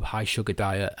carb, high sugar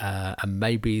diet, and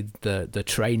maybe the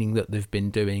training that they've been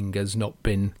doing has not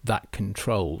been that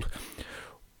controlled,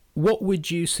 what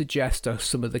would you suggest are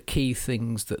some of the key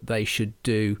things that they should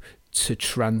do to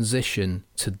transition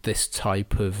to this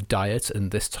type of diet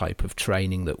and this type of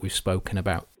training that we've spoken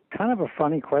about? Kind of a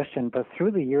funny question, but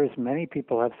through the years, many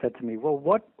people have said to me, well,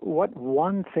 what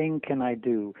one thing can I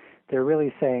do? They're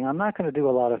really saying, I'm not going to do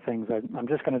a lot of things. I'm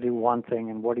just going to do one thing,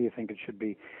 and what do you think it should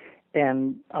be?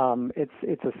 And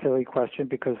it's a silly question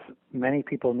because many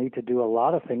people need to do a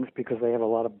lot of things because they have a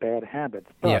lot of bad habits.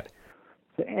 But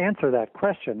to answer that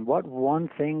question, what one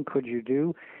thing could you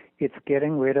do? It's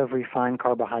getting rid of refined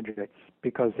carbohydrates,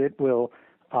 because it will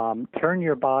turn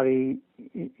your body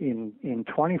in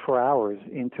 24 hours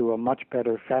into a much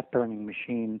better fat-burning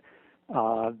machine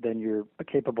than you're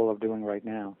capable of doing right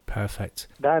now. Perfect.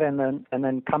 That and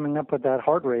then coming up with that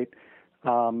heart rate,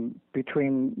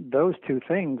 between those two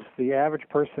things, the average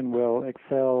person will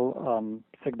excel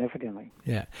significantly.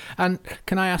 Yeah. And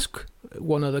can I ask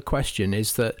one other question?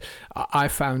 Is that I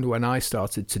found when I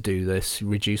started to do this,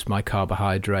 reduce my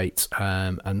carbohydrates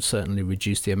and certainly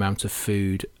reduce the amount of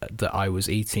food that I was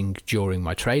eating during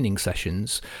my training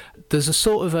sessions, there's a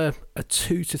sort of a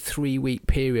 2 to 3 week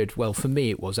period, well, for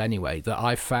me it was anyway, that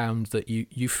I found that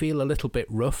you feel a little bit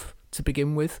rough to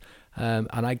begin with. And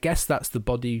I guess that's the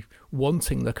body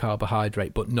wanting the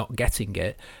carbohydrate but not getting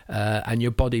it, and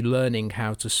your body learning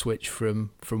how to switch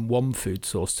from one food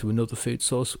source to another food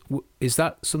source. Is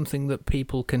that something that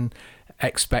people can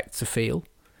expect to feel?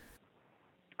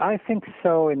 I think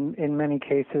so in many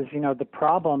cases. The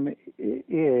problem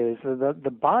is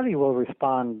the body will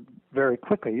respond very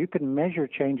quickly. You can measure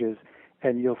changes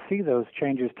and you'll see those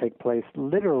changes take place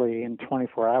literally in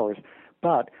 24 hours.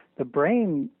 But the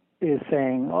brain is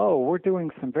saying, oh, we're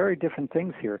doing some very different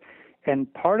things here.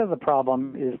 And part of the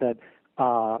problem is that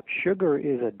sugar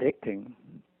is addicting.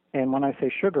 And when I say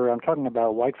sugar, I'm talking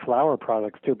about white flour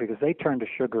products too, because they turn to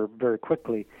sugar very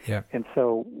quickly. Yeah. And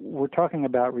so we're talking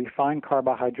about refined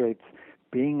carbohydrates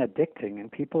being addicting,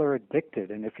 and people are addicted.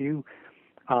 And if you're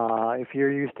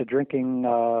used to drinking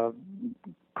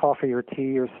coffee or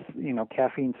tea or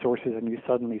caffeine sources, and you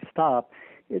suddenly stop,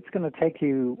 it's going to take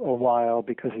you a while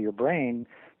because of your brain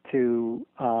to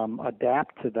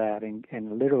adapt to that and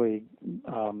literally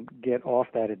get off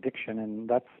that addiction, and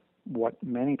that's what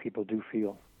many people do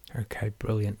feel. Okay,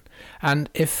 brilliant. And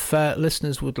if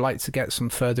listeners would like to get some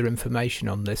further information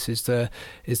on this, is there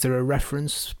a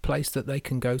reference place that they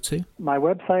can go to? My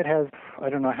website has, I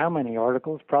don't know how many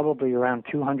articles, probably around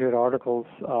 200 articles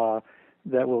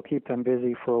that will keep them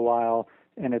busy for a while,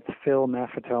 and it's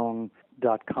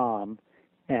philmaffetone.com.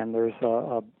 And there's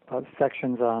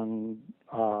sections on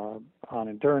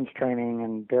endurance training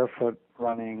and barefoot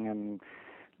running and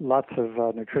lots of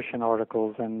nutrition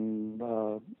articles, and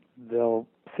they'll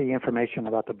see information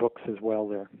about the books as well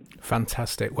there.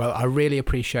 Fantastic. Well, I really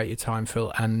appreciate your time,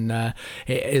 Phil, and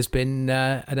it has been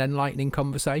an enlightening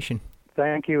conversation.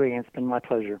 Thank you, Ian. It's been my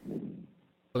pleasure.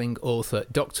 Author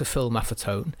Dr. Phil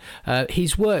Maffetone.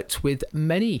 He's worked with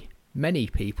many many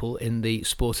people in the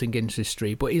sporting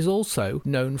industry, but he's also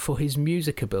known for his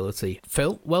music ability.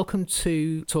 Phil, welcome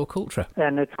to Talk Ultra.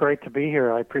 And it's great to be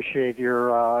here. I appreciate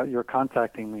your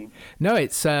contacting me. No,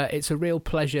 it's a real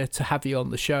pleasure to have you on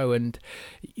the show, and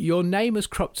your name has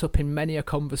cropped up in many a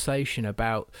conversation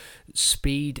about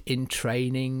speed in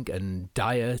training and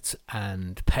diet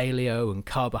and paleo and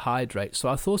carbohydrates. So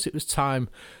I thought it was time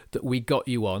that we got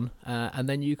you on, and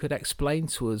then you could explain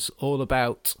to us all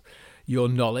about your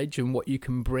knowledge and what you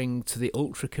can bring to the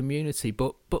ultra community.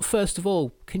 But first of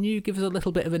all, can you give us a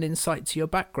little bit of an insight to your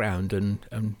background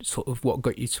and sort of what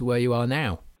got you to where you are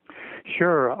now?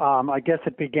 Sure. I guess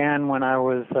it began when I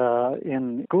was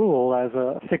in school as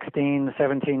a 16,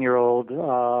 17-year-old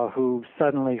who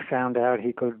suddenly found out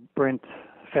he could sprint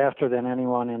faster than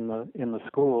anyone in the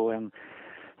school. And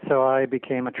so I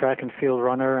became a track and field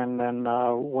runner, and then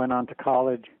went on to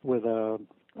college with a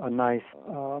nice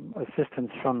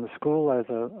assistance from the school as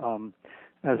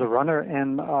a runner,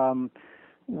 and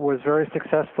was very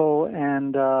successful,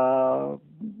 and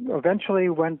eventually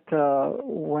went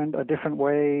a different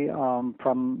way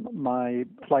from my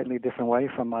slightly different way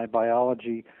from my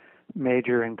biology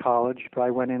major in college. But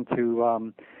I went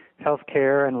into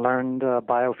healthcare and learned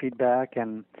biofeedback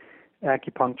and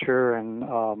acupuncture and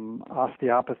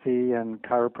osteopathy and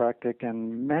chiropractic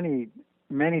and many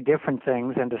different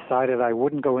things, and decided I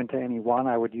wouldn't go into any one.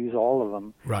 I would use all of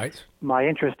them. Right. My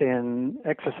interest in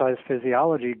exercise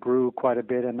physiology grew quite a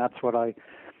bit, and that's what I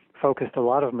focused a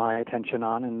lot of my attention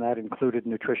on, and that included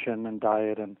nutrition and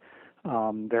diet and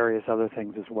various other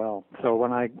things as well. So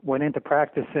when I went into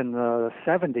practice in the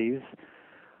 70s,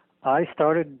 I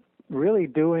started really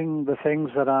doing the things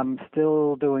that I'm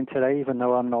still doing today, even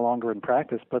though I'm no longer in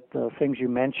practice. But the things you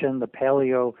mentioned, the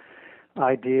paleo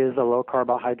ideas, the low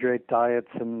carbohydrate diets,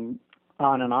 and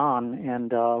on.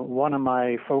 And one of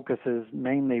my focuses,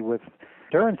 mainly with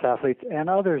endurance athletes and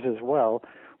others as well,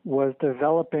 was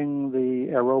developing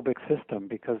the aerobic system,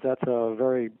 because that's a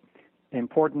very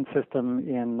important system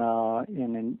in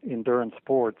endurance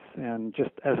sports. And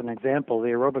just as an example, the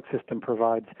aerobic system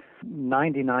provides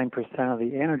 99% of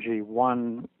the energy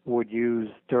one would use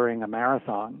during a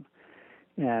marathon.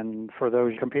 And for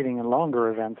those competing in longer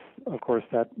events, of course,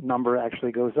 that number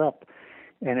actually goes up.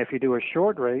 And if you do a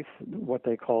short race, what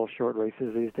they call short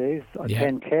races these days, a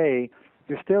 10K,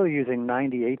 you're still using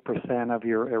 98% of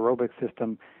your aerobic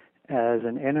system as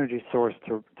an energy source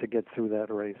to get through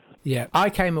that race. Yeah, I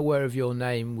came aware of your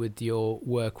name with your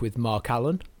work with Mark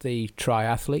Allen, the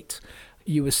triathlete.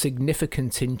 You were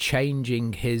significant in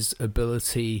changing his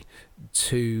ability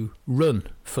to run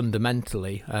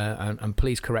fundamentally, and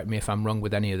please correct me if I'm wrong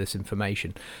with any of this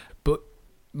information, but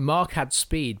Mark had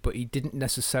speed, but he didn't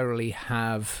necessarily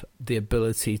have the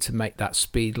ability to make that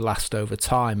speed last over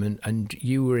time, and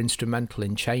you were instrumental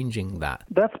in changing that.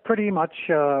 That's pretty much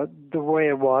the way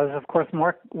it was. Of course,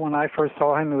 Mark, when I first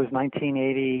saw him, it was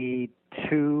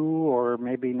 1982 or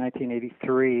maybe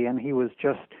 1983, and he was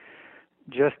just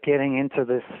getting into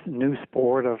this new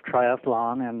sport of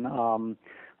triathlon, and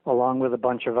along with a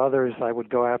bunch of others, I would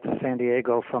go out to San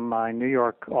Diego from my New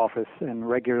York office and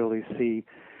regularly see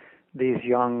these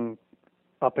young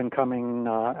up-and-coming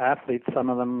athletes. Some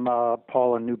of them,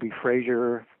 Paul and Newbie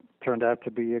Frazier, turned out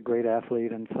to be a great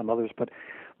athlete, and some others. But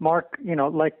Mark,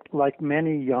 like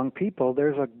many young people,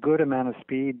 there's a good amount of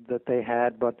speed that they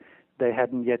had, but they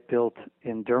hadn't yet built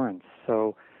endurance.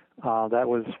 So that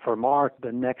was, for Mark,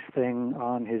 the next thing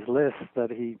on his list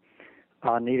that he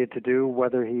needed to do,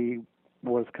 whether he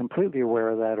was completely aware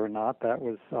of that or not. That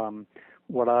was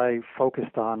what I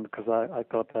focused on, because I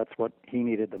thought that's what he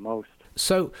needed the most.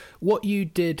 So what you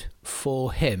did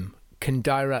for him can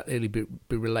directly be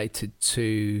related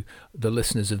to the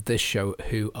listeners of this show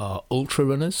who are ultra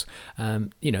runners.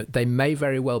 They may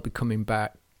very well be coming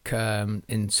back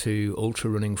into ultra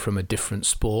running from a different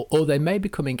sport, or they may be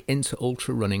coming into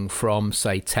ultra running from,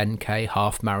 say, 10K,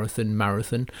 half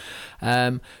marathon.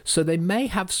 So they may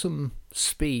have some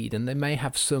speed and they may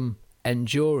have some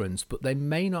endurance, but they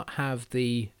may not have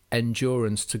the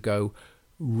endurance to go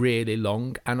really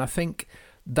long. And I think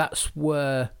that's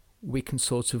where we can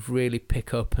sort of really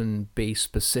pick up and be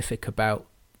specific about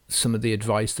some of the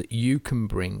advice that you can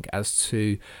bring as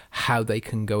to how they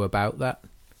can go about that.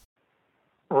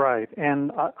 Right,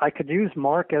 and I could use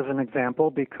Mark as an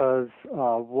example, because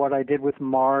what I did with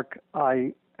Mark,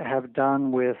 I have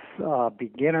done with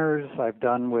beginners, I've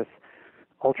done with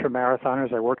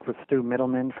ultramarathoners. I worked with Stu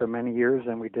Middleman for many years,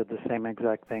 and we did the same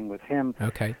exact thing with him.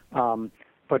 Okay.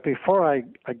 But before I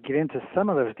get into some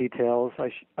of those details,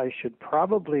 I should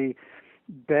probably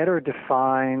better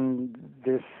define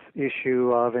this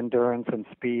issue of endurance and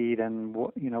speed and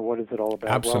what is it all about?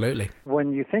 Absolutely. Well,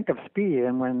 when you think of speed,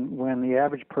 and when the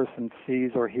average person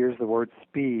sees or hears the word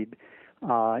speed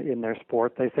in their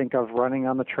sport, they think of running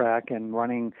on the track and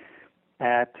running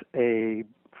at a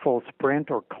full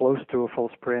sprint or close to a full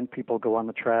sprint. People go on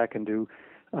the track and do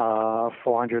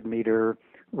 400-meter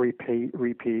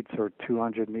repeats or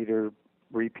 200-meter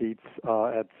repeats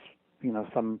at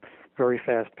some very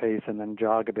fast pace, and then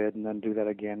jog a bit and then do that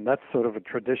again. That's sort of a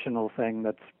traditional thing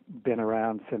that's been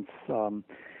around since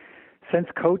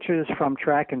coaches from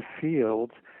track and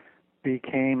field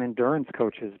became endurance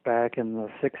coaches back in the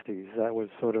 60s. That was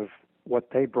sort of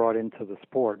what they brought into the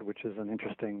sport, which is an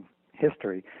interesting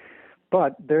history.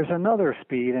 But there's another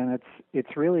speed, and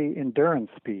it's really endurance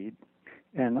speed,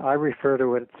 and I refer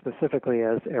to it specifically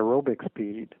as aerobic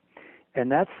speed,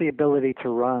 and that's the ability to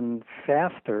run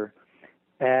faster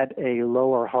at a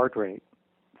lower heart rate.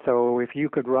 So if you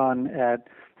could run at,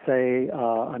 say,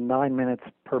 a 9 minutes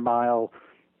per mile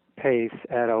pace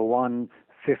at a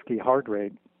 150 heart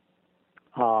rate,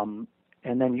 and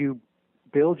then you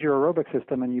build your aerobic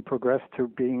system and you progress to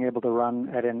being able to run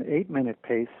at an 8-minute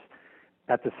pace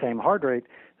at the same heart rate,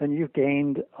 then you've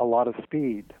gained a lot of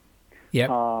speed. Yep.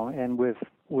 And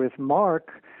with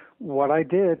Mark, what I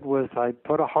did was I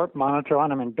put a heart monitor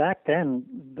on him, and back then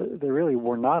there really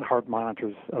were not heart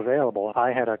monitors available.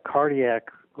 I had a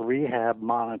cardiac rehab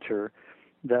monitor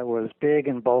that was big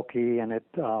and bulky, and it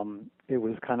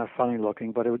was kind of funny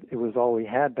looking, but it was all we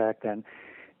had back then.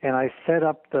 And I set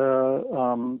up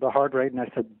the heart rate, and I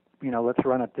said, let's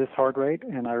run at this heart rate.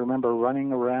 And I remember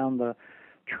running around the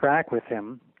track with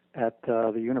him at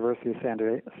the University of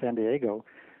San Diego.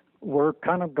 We're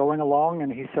kind of going along,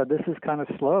 and he said, this is kind of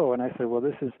slow. And I said, well,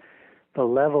 this is the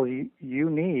level you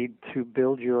need to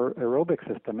build your aerobic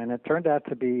system. And it turned out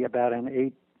to be about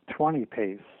an 8:20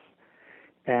 pace.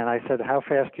 And I said, how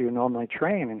fast do you normally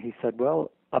train? And he said, well,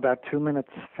 about 2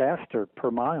 minutes faster per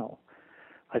mile.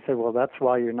 I said, well, that's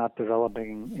why you're not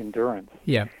developing endurance.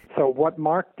 Yeah. So what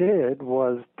Mark did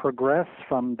was progress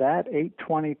from that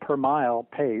 8:20 per mile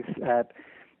pace at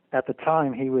the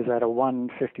time he was at a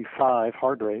 155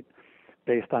 heart rate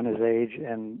based on his age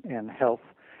and health.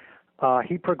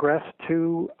 He progressed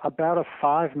to about a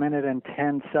 5-minute and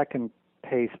 10-second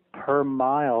pace per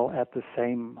mile at the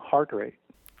same heart rate.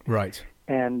 Right.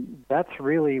 And that's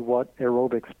really what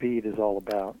aerobic speed is all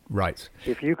about. Right.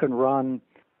 If you can run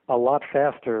a lot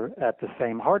faster at the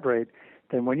same heart rate,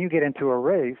 then when you get into a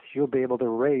race, you'll be able to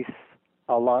race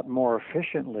a lot more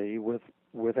efficiently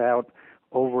without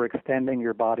overextending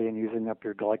your body and using up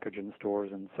your glycogen stores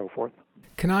and so forth.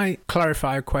 Can I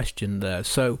clarify a question there?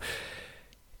 So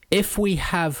if we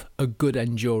have a good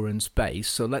endurance base,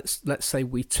 so let's say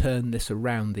we turn this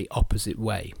around the opposite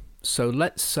way. So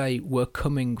let's say we're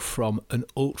coming from an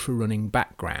ultra running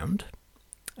background,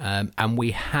 and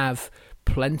we have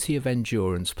plenty of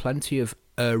endurance, plenty of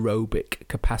aerobic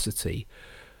capacity.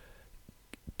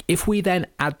 If we then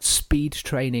add speed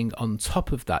training on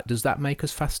top of that, does that make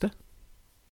us faster?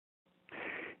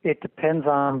 It depends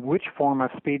on which form of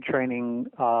speed training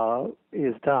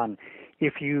is done.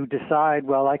 If you decide,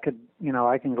 well, I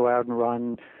can go out and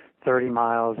run 30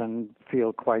 miles and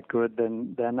feel quite good,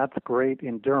 then that's great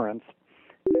endurance.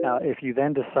 If you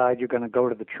then decide you're going to go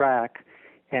to the track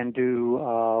and do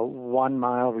 1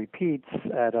 mile repeats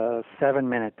at a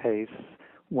 7-minute pace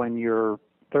when your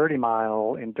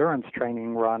 30-mile endurance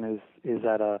training run is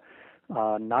at a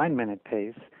 9-minute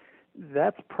pace,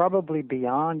 that's probably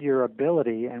beyond your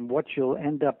ability, and what you'll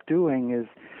end up doing is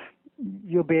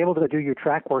you'll be able to do your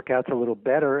track workouts a little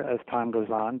better as time goes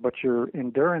on, but your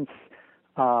endurance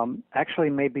actually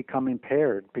may become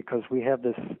impaired because we have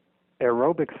this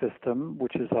aerobic system,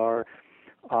 which is our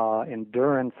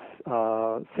endurance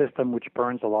system, which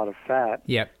burns a lot of fat.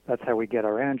 Yep. That's how we get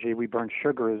our energy. We burn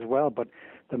sugar as well, but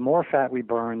the more fat we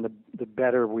burn, the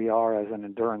better we are as an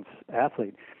endurance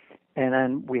athlete. And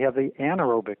then we have the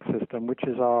anaerobic system, which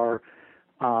is our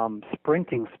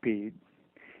sprinting speed.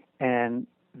 And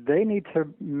they need to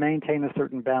maintain a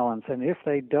certain balance. And if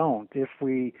they don't, if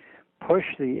we push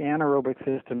the anaerobic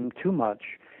system too much,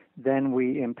 then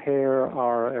we impair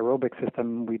our aerobic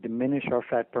system, we diminish our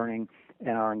fat burning,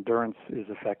 and our endurance is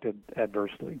affected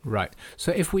adversely. Right.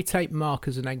 So if we take Mark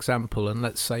as an example, and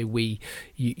let's say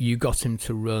you got him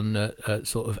to run a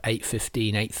sort of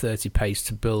 8:15, 8:30 pace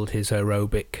to build his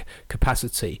aerobic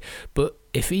capacity, but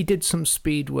if he did some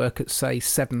speed work at, say,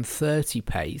 7:30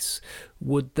 pace,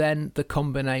 would then the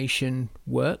combination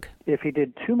work? If he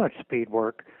did too much speed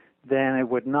work, then it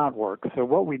would not work. So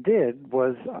what we did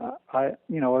was,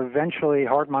 eventually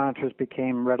heart monitors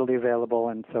became readily available,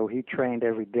 and so he trained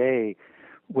every day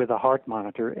with a heart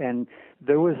monitor. And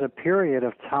there was a period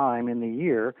of time in the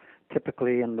year,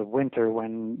 typically in the winter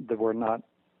when there were not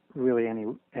really any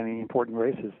important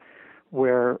races,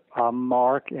 where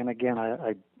Mark, and again,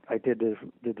 I did this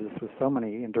with so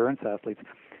many endurance athletes,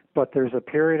 but there's a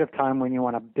period of time when you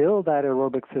want to build that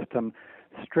aerobic system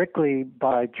strictly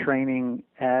by training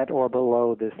at or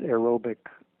below this aerobic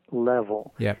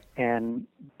level. Yeah. And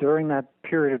during that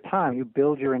period of time, you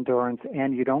build your endurance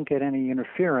and you don't get any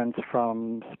interference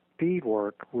from speed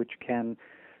work, which can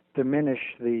diminish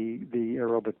the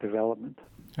aerobic development.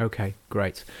 Okay,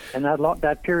 great. And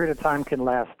that period of time can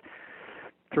last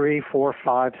 3, 4,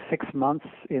 5, 6 months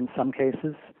in some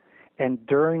cases. And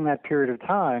during that period of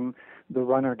time, the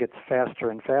runner gets faster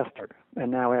and faster.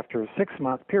 And now after a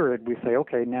 6-month period, we say,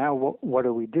 okay, now what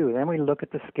do we do? Then we look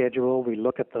at the schedule, we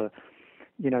look at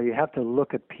you have to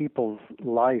look at people's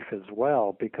life as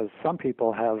well, because some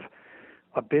people have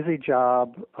a busy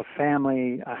job, a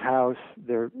family, a house.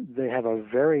 They have a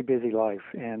very busy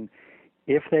life. And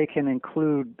if they can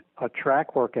include a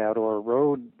track workout or a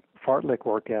road fartlek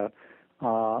workout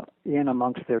in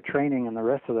amongst their training and the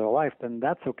rest of their life, then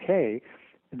that's okay.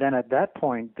 Then at that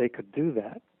point, they could do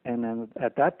that. And then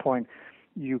at that point,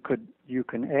 you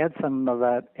can add some of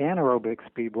that anaerobic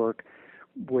speed work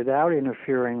without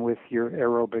interfering with your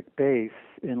aerobic base,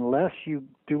 unless you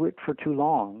do it for too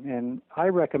long. And I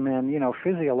recommend,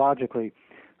 physiologically,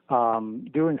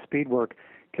 doing speed work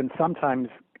can sometimes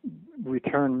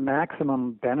return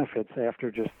maximum benefits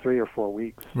after just 3 or 4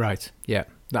 weeks. Right. Yeah.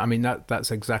 I mean, that's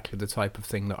exactly the type of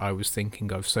thing that I was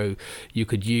thinking of. So you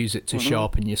could use it to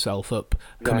sharpen yourself up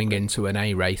coming into an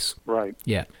A race. Right.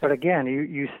 Yeah. But again,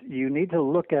 you need to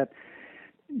look at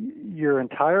your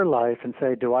entire life and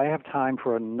say, do I have time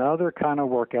for another kind of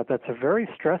workout? That's a very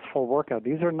stressful workout.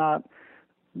 These are not,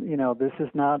 this is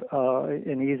not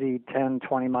an easy 10,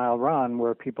 20-mile run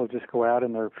where people just go out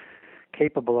and they're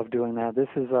capable of doing that. This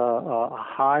is a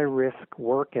high-risk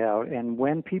workout. And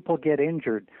when people get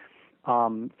injured,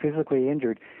 physically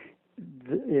injured,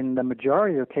 in the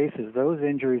majority of cases, those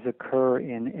injuries occur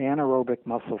in anaerobic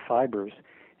muscle fibers,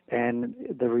 and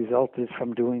the result is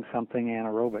from doing something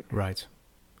anaerobic. Right.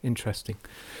 Interesting.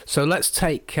 So let's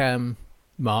take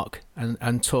Mark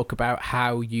and talk about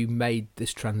how you made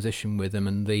this transition with him,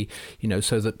 and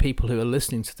so that people who are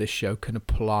listening to this show can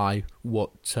apply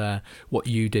what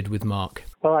you did with Mark.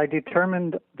 Well, I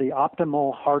determined the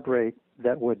optimal heart rate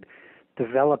that would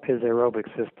develop his aerobic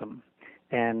system.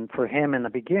 And for him in the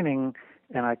beginning,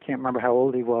 and I can't remember how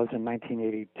old he was in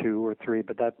 1982 or 3,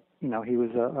 but that, he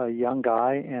was a young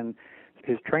guy, and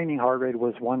his training heart rate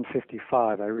was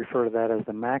 155. I refer to that as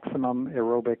the maximum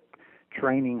aerobic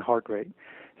training heart rate.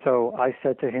 So I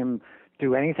said to him,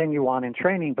 do anything you want in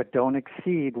training, but don't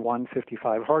exceed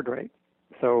 155 heart rate.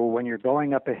 So when you're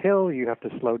going up a hill, you have to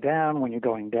slow down. When you're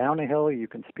going down a hill, you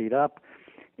can speed up.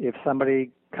 If somebody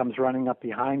comes running up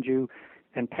behind you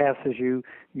and passes you,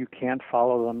 you can't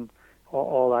follow them,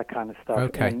 all that kind of stuff.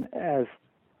 Okay. And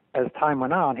as time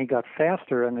went on, he got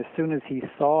faster, and as soon as he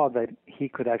saw that he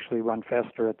could actually run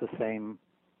faster at the same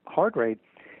heart rate,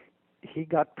 he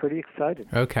got pretty excited.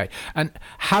 Okay. And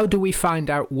how do we find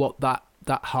out what that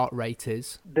heart rate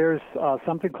is? There's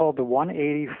something called the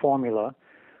 180 formula,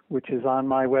 which is on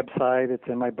my website. It's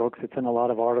in my books. It's in a lot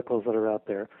of articles that are out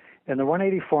there. And the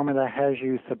 180 formula has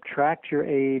you subtract your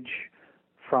age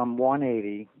from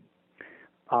 180,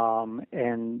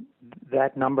 and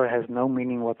that number has no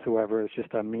meaning whatsoever. It's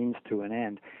just a means to an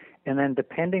end. And then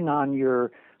depending on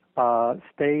your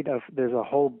state of, there's a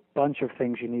whole bunch of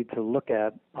things you need to look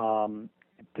at,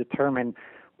 determine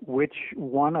which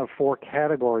one of 4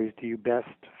 categories do you best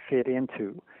fit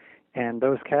into. And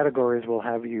those categories will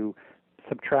have you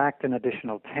subtract an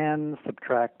additional 10,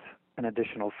 subtract an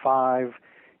additional 5,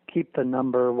 keep the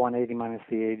number 180 minus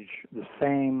the age the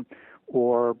same,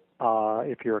 or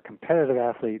if you're a competitive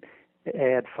athlete,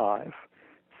 add 5.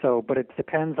 So, but it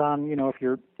depends on,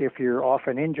 if you're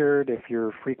often injured, if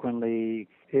you're frequently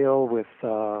ill with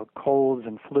colds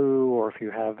and flu, or if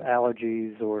you have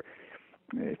allergies, or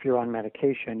if you're on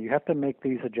medication, you have to make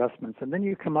these adjustments, and then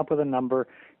you come up with a number,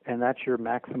 and that's your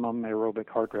maximum aerobic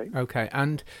heart rate. Okay,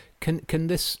 and can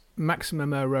this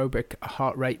maximum aerobic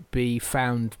heart rate be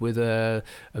found with a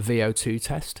VO2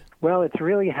 test? Well, it's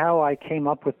really how I came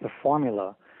up with the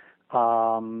formula.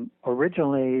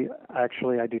 Originally,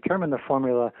 actually, I determined the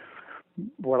formula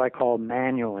what I call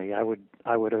manually. I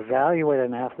would evaluate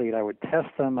an athlete. I would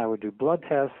test them. I would do blood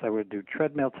tests. I would do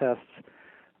treadmill tests.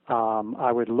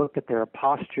 I would look at their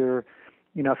posture.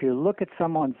 If you look at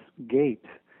someone's gait,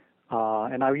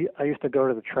 and I used to go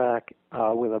to the track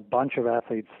with a bunch of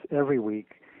athletes every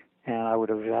week, and I would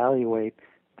evaluate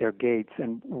their gaits.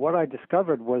 And what I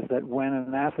discovered was that when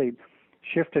an athlete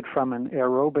shifted from an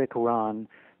aerobic run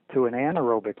to an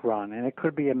anaerobic run, and it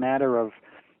could be a matter of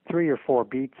 3 or 4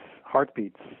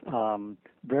 heartbeats,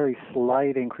 very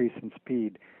slight increase in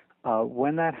speed.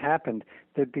 When that happened,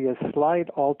 there'd be a slight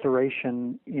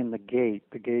alteration in the gait.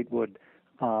 The gait would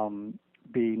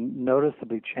be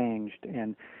noticeably changed.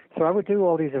 And so I would do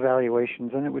all these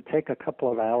evaluations, and it would take a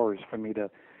couple of hours for me to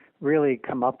really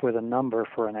come up with a number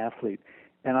for an athlete.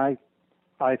 And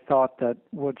I thought that,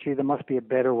 well, gee, there must be a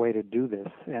better way to do this.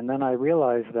 And then I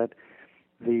realized that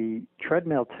the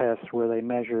treadmill tests where they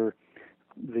measure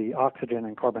the oxygen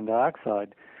and carbon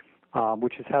dioxide,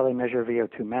 which is how they measure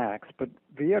VO2 max. But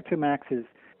VO2 max is,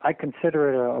 I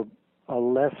consider it a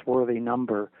less worthy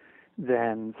number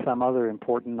than some other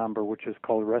important number, which is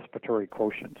called respiratory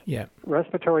quotient. Yeah.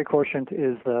 Respiratory quotient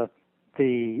is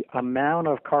the amount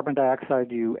of carbon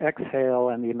dioxide you exhale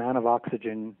and the amount of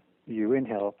oxygen you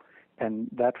inhale. And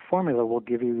that formula will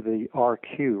give you the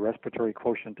RQ, respiratory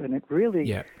quotient. And it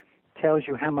really tells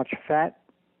you how much fat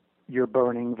you're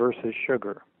burning versus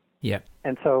sugar. Yeah.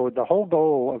 And so the whole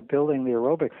goal of building the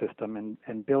aerobic system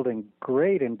and building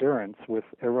great endurance with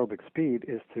aerobic speed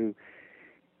is to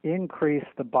increase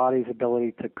the body's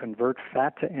ability to convert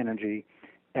fat to energy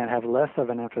and have less of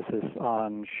an emphasis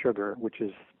on sugar, which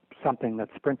is something that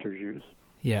sprinters use.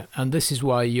 Yeah, and this is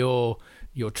why your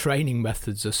training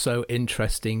methods are so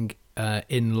interesting,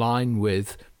 in line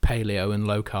with paleo and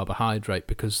low carbohydrate,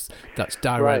 because that's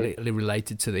directly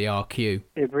related to the RQ.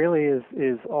 It really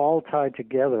is all tied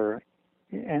together.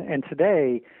 And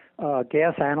today,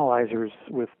 gas analyzers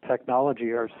with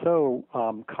technology are so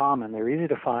common. They're easy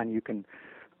to find. You can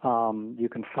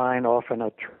find often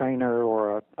a trainer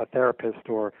or a therapist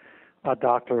or a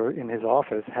doctor in his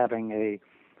office having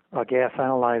a gas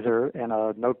analyzer and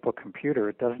a notebook computer.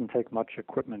 It doesn't take much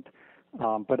equipment.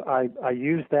 But I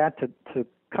used that to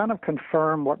kind of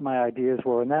confirm what my ideas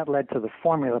were, and that led to the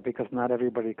formula, because not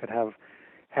everybody could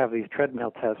have these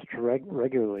treadmill tests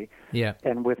regularly. Yeah.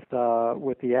 And with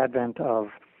the advent of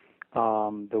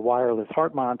the wireless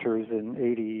heart monitors in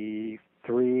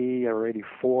 83 or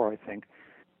 84, I think,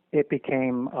 it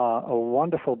became a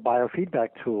wonderful biofeedback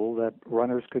tool that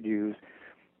runners could use.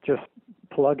 Just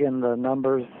plug in the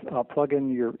numbers, plug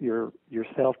in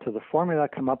yourself to the formula,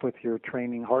 come up with your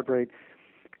training heart rate,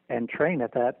 and train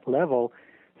at that level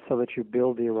so that you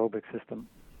build the aerobic system.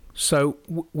 So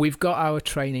we've got our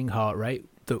training heart rate,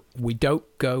 that we don't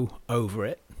go over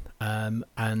it,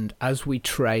 and as we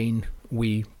train,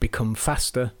 we become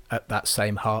faster at that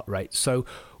same heart rate. So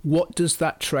what does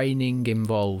that training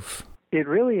involve? It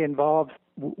really involves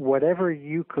whatever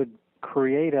you could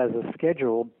create as a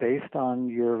schedule based on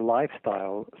your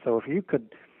lifestyle. So if you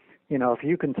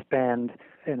can spend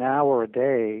an hour a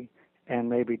day and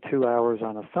maybe 2 hours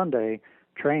on a Sunday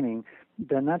training,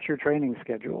 then that's your training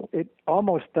schedule. It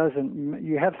almost doesn't,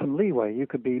 you have some leeway. You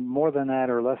could be more than that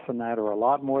or less than that or a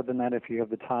lot more than that if you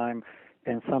have the time,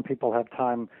 and some people have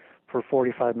time for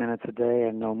 45 minutes a day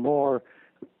and no more.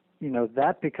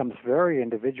 That becomes very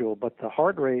individual, but the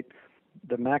heart rate,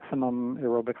 the maximum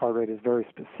aerobic heart rate, is very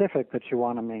specific that you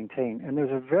want to maintain. And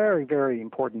there's a very, very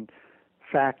important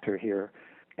factor here.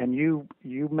 And you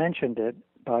mentioned it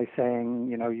by saying,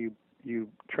 you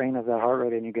train at that heart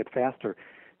rate and you get faster.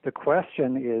 The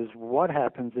question is, what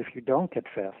happens if you don't get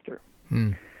faster?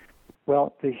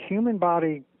 Well, the human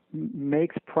body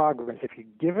makes progress. If you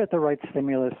give it the right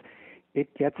stimulus,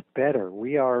 it gets better.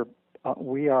 We are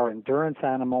endurance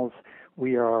animals.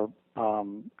 We are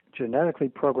genetically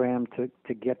programmed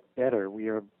to get better. We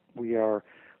are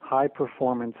high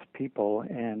performance people,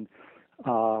 and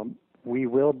we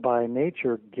will by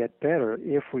nature get better.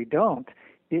 If we don't,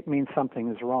 it means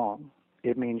something is wrong.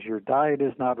 It means your diet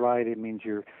is not right. It means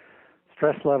your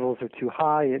stress levels are too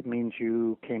high. It means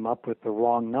you came up with the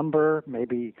wrong number.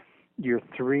 Maybe you're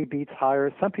 3 beats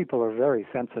higher. Some people are very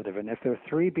sensitive, and if they're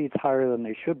 3 beats higher than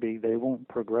they should be, they won't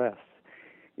progress.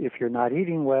 If you're not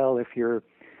eating well, if you're,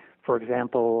 for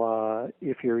example,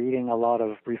 if you're eating a lot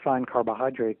of refined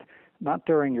carbohydrate, not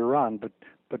during your run,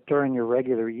 but during your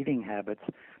regular eating habits,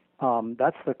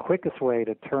 that's the quickest way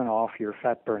to turn off your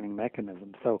fat-burning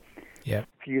mechanism. So if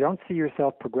you don't see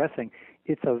yourself progressing,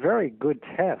 it's a very good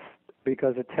test,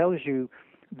 because it tells you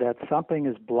that something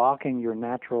is blocking your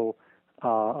natural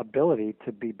ability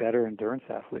to be better endurance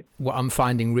athlete. What I'm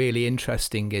finding really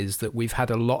interesting is that we've had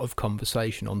a lot of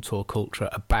conversation on Talk Ultra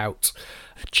about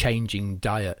changing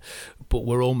diet, but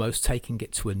we're almost taking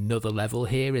it to another level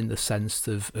here in the sense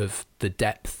of the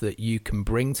depth that you can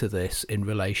bring to this in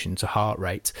relation to heart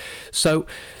rate. So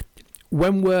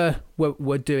When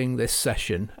we're doing this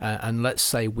session, and let's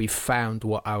say we've found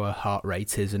what our heart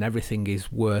rate is and everything is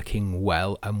working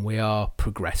well and we are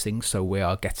progressing, so we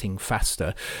are getting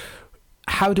faster,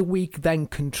 how do we then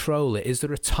control it? Is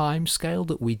there a time scale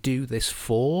that we do this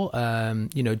for?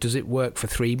 Does it work for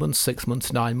 3 months, 6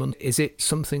 months, 9 months? Is it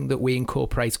something that we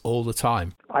incorporate all the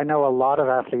time? I know a lot of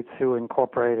athletes who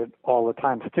incorporate it all the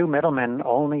time. Stu Middleman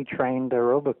only trained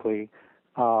aerobically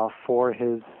for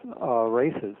his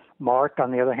races. Mark, on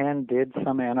the other hand, did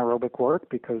some anaerobic work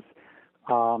because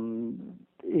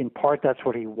in part that's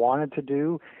what he wanted to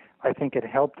do. I think it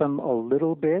helped him a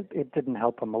little bit. It didn't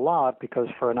help him a lot because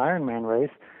for an Ironman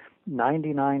race,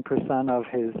 99% of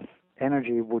his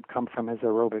energy would come from his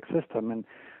aerobic system. And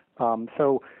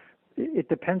so it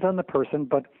depends on the person,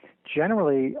 but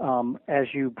generally,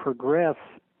 as you progress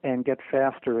and get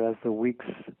faster as the weeks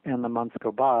and the months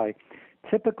go by,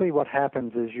 typically what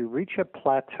happens is you reach a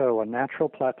plateau, a natural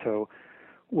plateau,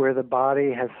 where the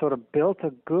body has sort of built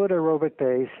a good aerobic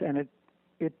base, and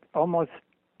it almost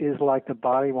is like the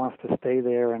body wants to stay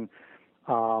there and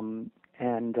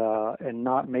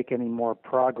not make any more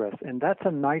progress. And that's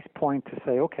a nice point to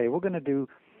say, okay, we're going to do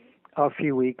a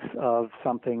few weeks of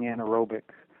something anaerobic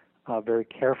very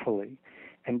carefully.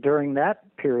 And during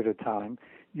that period of time,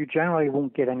 you generally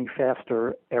won't get any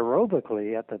faster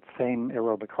aerobically at that same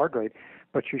aerobic heart rate,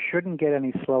 but you shouldn't get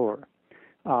any slower.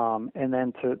 And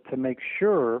then to make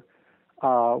sure,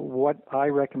 what I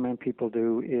recommend people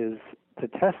do is to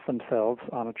test themselves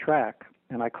on a track,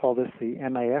 and I call this the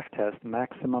MAF test,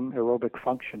 Maximum Aerobic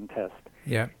Function Test.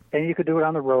 Yeah. And you could do it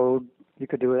on the road. You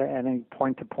could do it at any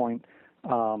point-to-point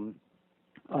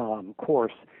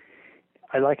course.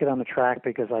 I like it on the track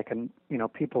because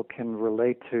people can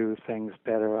relate to things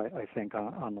better, I think,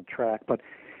 on the track. But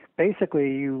basically,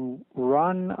 you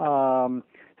run,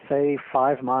 say,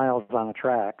 5 miles on a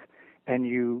track, and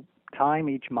you time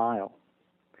each mile.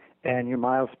 And your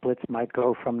mile splits might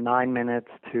go from 9 minutes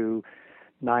to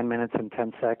 9 minutes and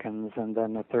 10 seconds, and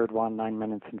then the third one, 9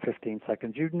 minutes and 15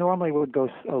 seconds. You normally would go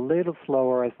a little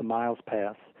slower as the miles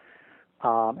pass,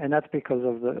 and that's because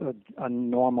of a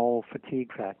normal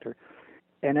fatigue factor.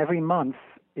 And every month,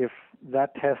 if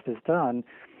that test is done,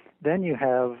 then you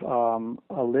have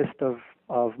a list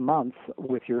of months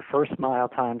with your first mile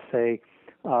time, say,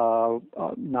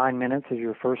 9 minutes is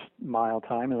your first mile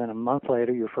time, and then a month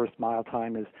later your first mile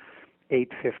time is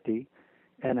 8:50,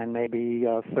 and then maybe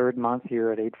third month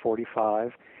you're at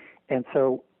 8:45. And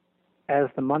so as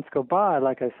the months go by,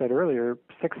 like I said earlier,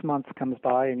 6 months comes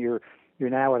by and you're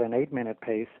now at an 8-minute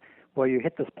pace. Well, you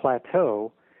hit this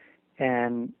plateau,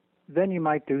 and then you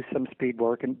might do some speed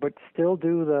work, but still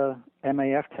do the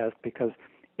MAF test, because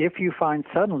if you find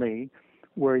suddenly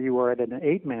where you were at an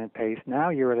 8-minute pace, now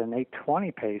you're at an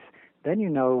 8:20 pace, then you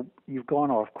know you've gone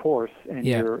off course and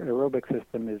your aerobic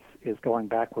system is going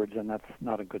backwards, and that's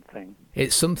not a good thing.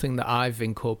 It's something that I've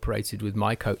incorporated with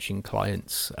my coaching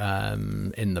clients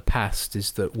in the past,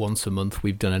 is that once a month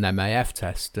we've done an MAF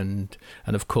test, and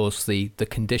of course the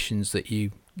conditions that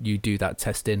you do that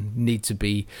test in need to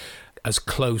be as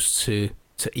close to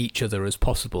each other as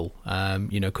possible,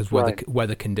 because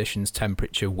weather conditions,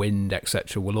 temperature, wind,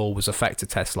 etc. will always affect a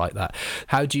test like that.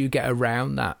 How do you get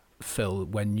around that, Phil,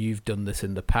 when you've done this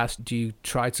in the past? Do you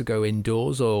try to go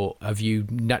indoors, or have you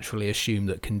naturally assumed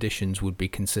that conditions would be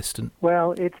consistent?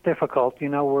 Well, it's difficult.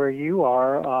 Where you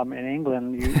are in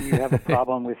England, you have a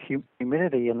problem with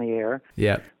humidity in the air.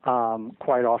 Yeah.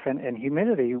 Quite often, and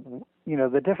humidity.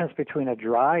 The difference between a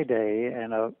dry day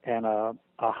and a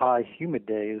high humid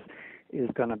day is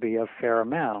going to be a fair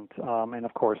amount, and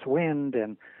of course wind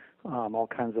and all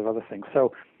kinds of other things.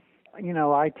 So,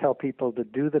 I tell people to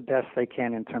do the best they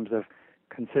can in terms of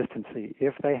consistency.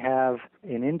 If they have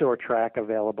an indoor track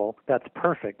available, that's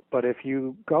perfect. But if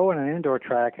you go on an indoor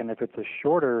track, and if it's a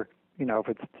shorter,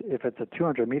 if it's a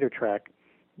 200-meter track,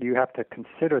 you have to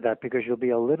consider that, because you'll be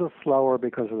a little slower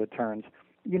because of the turns.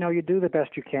 You do the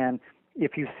best you can.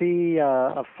 If you see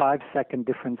a 5-second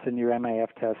difference in your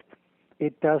MAF test,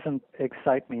 it doesn't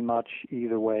excite me much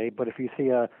either way. But if you see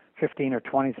a 15 or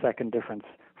 20-second difference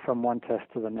from one test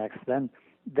to the next, then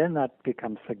that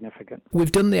becomes significant.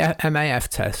 We've done the MAF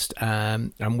test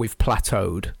and we've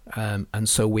plateaued, and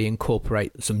so we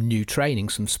incorporate some new training,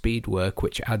 some speed work,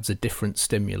 which adds a different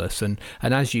stimulus. And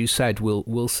as you said,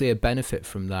 we'll see a benefit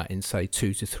from that in, say,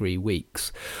 2 to 3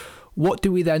 weeks. What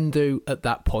do we then do at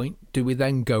that point? Do we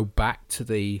then go back to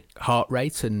the heart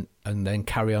rate and then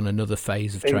carry on another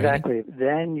phase of training? Exactly.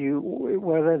 Then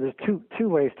there's two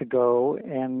ways to go,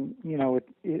 and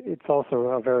it's also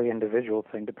a very individual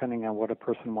thing depending on what a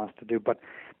person wants to do. But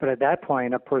at that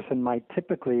point, a person might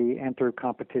typically enter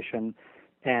competition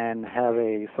and have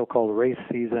a so-called race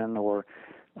season, or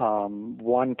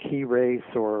one key race,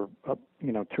 or 2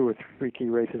 or 3 key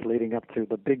races leading up to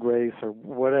the big race, or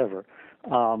whatever.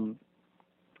 And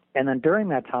then during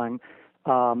that time,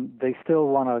 they still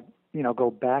want to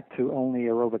go back to only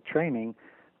aerobic training.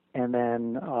 And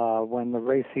then when the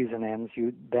race season ends,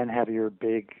 you then have your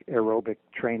big aerobic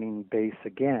training base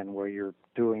again, where you're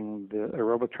doing the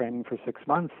aerobic training for 6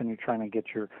 months, and you're trying to get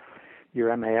your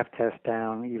MAF test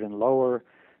down even lower,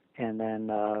 and then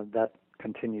that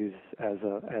continues as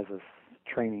a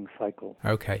training cycle.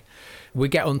 Okay, we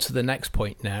get on to the next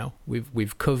point now.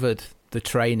 We've covered the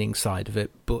training side of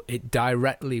it, but it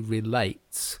directly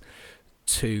relates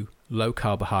to low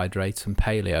carbohydrate and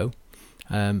paleo.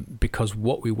 Because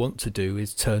what we want to do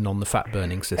is turn on the fat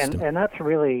burning system. And that's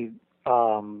really,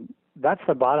 that's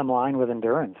the bottom line with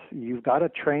endurance. You've got to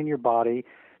train your body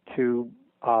to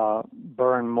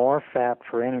burn more fat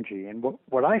for energy. And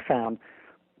what I found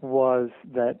was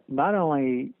that not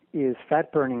only is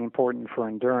fat burning important for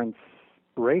endurance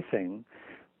racing,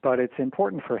 but it's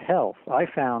important for health. I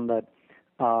found that,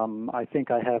 I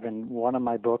think I have in one of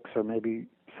my books, or maybe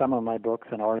some of my books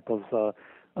and articles, a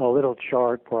little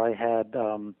chart where I had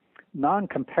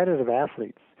non-competitive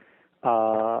athletes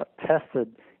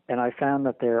tested, and I found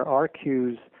that their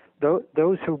RQs,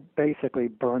 those who basically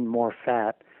burned more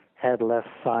fat, had less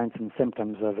signs and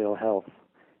symptoms of ill health.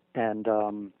 And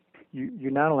you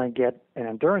not only get an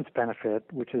endurance benefit,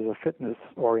 which is a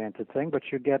fitness-oriented thing,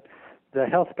 but you get the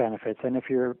health benefits. And if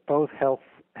you're both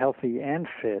healthy and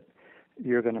fit,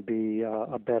 you're going to be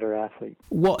a better athlete.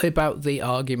 What about the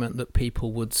argument that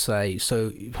people would say,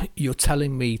 so you're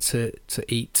telling me to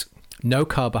eat no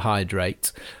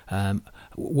carbohydrate,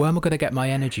 where am I going to get my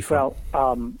energy from?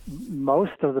 Well,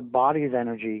 most of the body's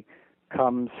energy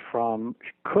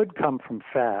could come from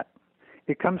fat.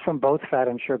 It comes from both fat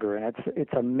and sugar, and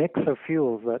it's a mix of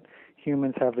fuels that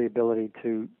humans have the ability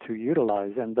to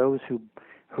utilize, and those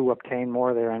who obtain more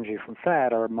of their energy from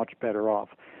fat are much better off.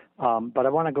 But I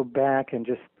want to go back and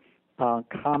just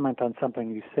comment on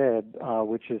something you said,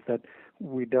 which is that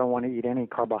we don't want to eat any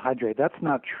carbohydrate. That's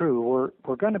not true.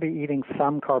 We're going to be eating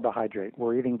some carbohydrate.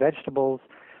 We're eating vegetables.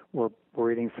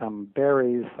 We're eating some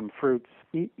berries, some fruits.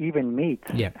 Even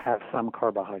meats have some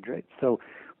carbohydrates. So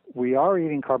we are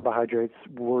eating carbohydrates.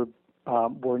 We're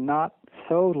not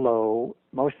so low,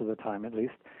 most of the time at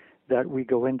least, that we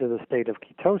go into the state of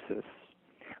ketosis.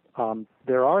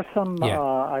 There are some,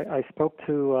 I spoke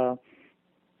to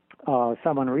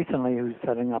someone recently who's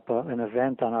setting up an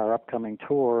event on our upcoming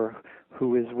tour,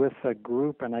 who is with a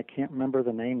group, and I can't remember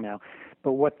the name now.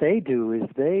 But what they do is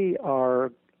they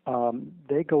go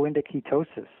into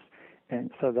ketosis. And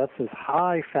so that's this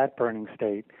high fat burning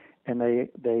state. And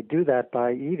they do that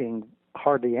by eating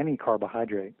hardly any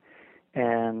carbohydrate.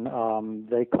 And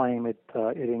they claim it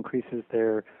increases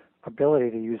their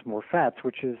ability to use more fats,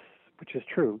 which is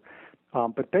true.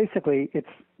 But basically, it's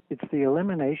the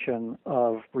elimination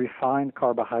of refined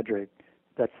carbohydrate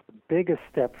that's the biggest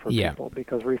step for people,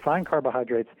 because refined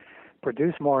carbohydrates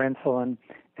produce more insulin,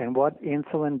 and what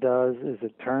insulin does is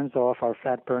it turns off our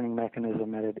fat-burning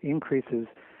mechanism, and it increases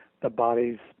the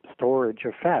body's storage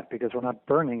of fat, because we're not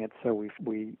burning it, so we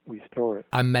store it.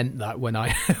 I meant that when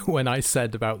I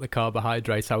said about the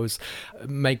carbohydrates, I was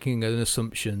making an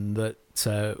assumption that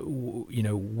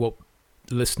what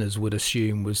listeners would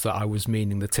assume was that I was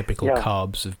meaning the typical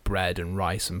carbs of bread and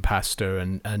rice and pasta,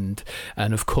 and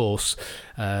of course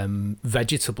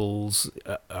vegetables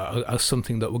are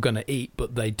something that we're going to eat,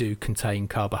 but they do contain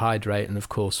carbohydrate, and of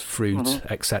course fruit,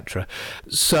 etc.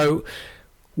 So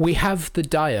we have the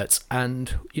diet, and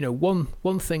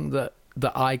one thing that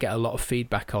I get a lot of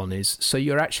feedback on is, so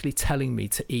you're actually telling me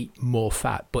to eat more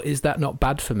fat, but is that not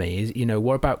bad for me?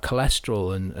 What about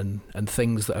cholesterol and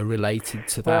things that are related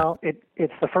to that? Well,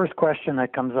 it's the first question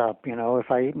that comes up. If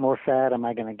I eat more fat, am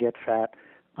I going to get fat?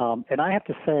 And I have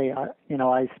to say,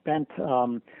 I spent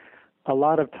a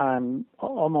lot of time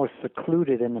almost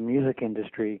secluded in the music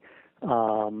industry.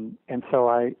 And so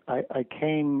I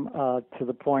came to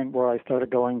the point where I started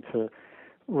going to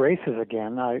races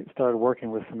again. I started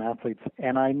working with some athletes,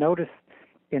 and I noticed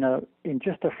in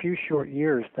just a few short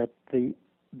years that the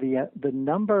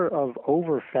number of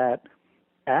over-fat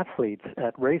athletes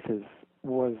at races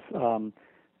was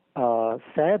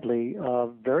sadly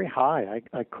very high.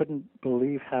 I couldn't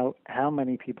believe how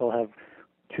many people have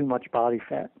too much body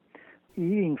fat.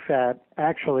 Eating fat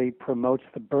actually promotes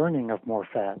the burning of more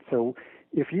fat. So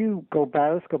if you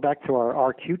let's go back to our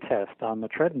RQ test on the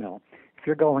treadmill. If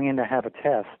you're going in to have a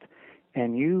test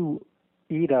and you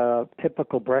eat a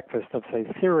typical breakfast of, say,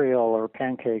 cereal or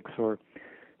pancakes or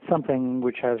something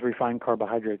which has refined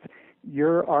carbohydrates,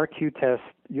 your RQ test,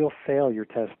 you'll fail your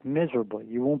test miserably.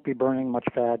 You won't be burning much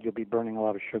fat. You'll be burning a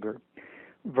lot of sugar.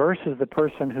 Versus the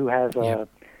person who has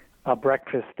a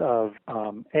breakfast of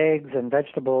eggs and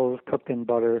vegetables cooked in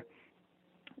butter,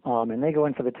 and they go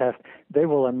in for the test, they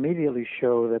will immediately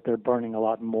show that they're burning a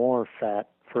lot more fat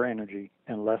for energy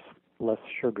and less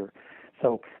sugar.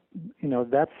 So,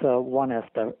 that's one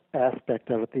aspect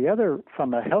of it. The other,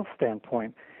 from a health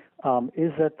standpoint,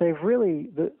 is that they've really,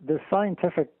 the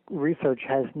scientific research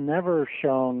has never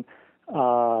shown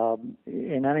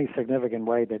in any significant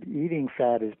way that eating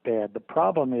fat is bad. The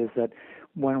problem is that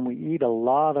when we eat a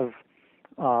lot of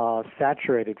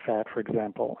saturated fat, for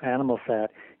example, animal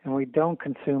fat, and we don't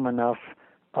consume enough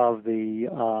of the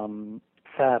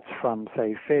fats from,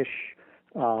 say, fish,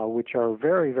 which are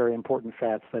very, very important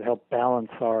fats that help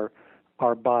balance our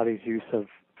body's use of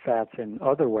fats in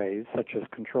other ways, such as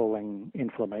controlling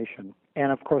inflammation.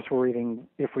 And of course,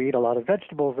 if we eat a lot of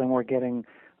vegetables, then we're getting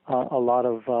a lot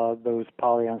of those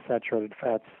polyunsaturated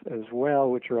fats as well,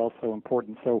 which are also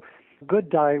important. So a good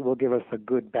diet will give us a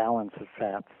good balance of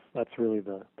fats. That's really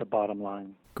the bottom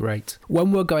line. Great.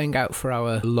 When we're going out for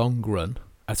our long run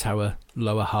at our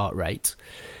lower heart rate,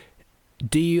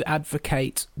 do you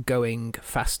advocate going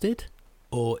fasted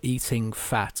or eating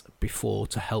fat before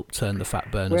to help turn the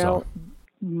fat burners on?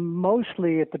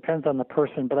 Mostly it depends on the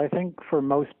person, but I think for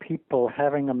most people,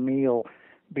 having a meal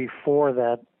before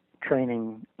that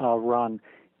training run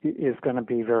is going to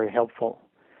be very helpful.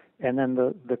 And then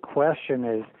the question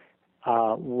is,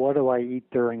 what do I eat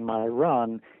during my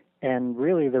run? And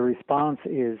really the response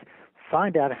is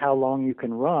find out how long you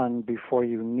can run before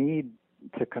you need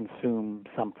to consume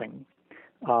something.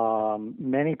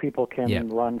 Many people can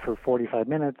run for 45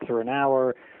 minutes or an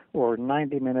hour or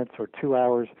 90 minutes or 2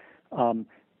 hours.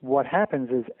 What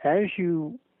happens is as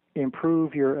you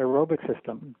improve your aerobic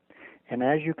system and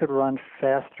as you could run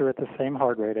faster at the same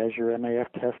heart rate, as your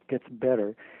MAF test gets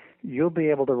better, you'll be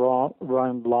able to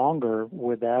run longer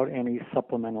without any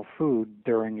supplemental food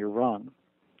during your run.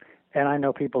 And I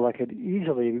know people that could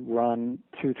easily run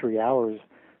 2-3 hours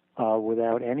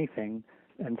without anything,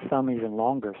 and some even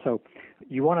longer. So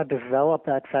you want to develop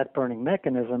that fat-burning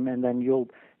mechanism, and then you'll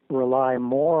rely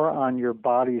more on your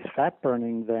body's fat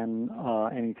burning than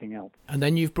anything else. And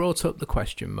then you've brought up the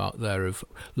question, Mark, there of,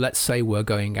 let's say we're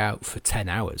going out for 10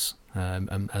 hours,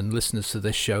 and listeners to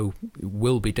this show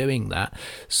will be doing that.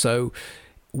 So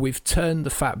we've turned the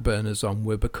fat burners on,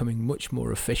 we're becoming much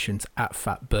more efficient at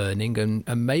fat burning,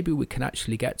 and maybe we can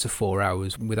actually get to 4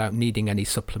 hours without needing any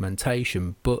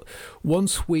supplementation. But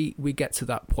once we get to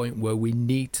that point where we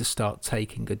need to start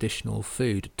taking additional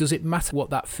food, does it matter what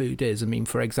that food is? I mean,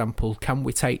 for example, can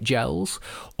we take gels,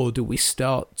 or do we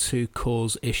start to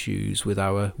cause issues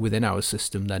within our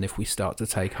system then if we start to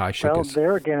take high sugars? Well,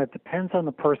 there again, it depends on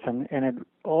the person, and it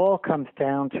all comes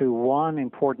down to one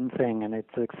important thing, and it's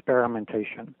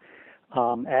experimentation.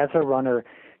 As a runner,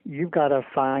 you've got to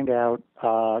find out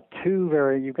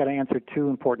you've got to answer two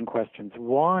important questions.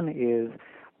 One is,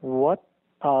 what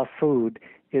food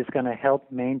is going to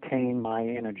help maintain my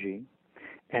energy?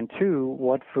 And two,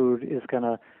 what food is going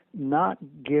to not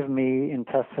give me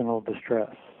intestinal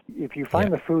distress? If you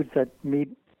find the foods that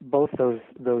meet both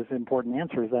those important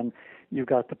answers, then you've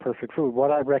got the perfect food.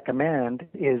 What I recommend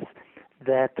is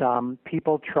that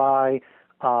people try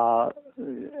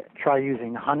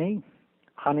using honey.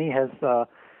 Honey is a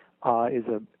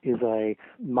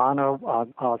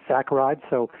monosaccharide,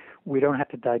 so we don't have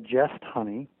to digest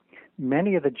honey.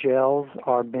 Many of the gels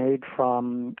are made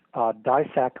from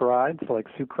disaccharides like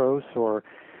sucrose or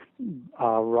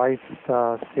rice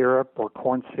syrup or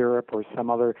corn syrup or some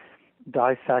other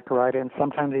disaccharide, and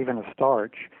sometimes even a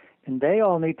starch. And they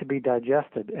all need to be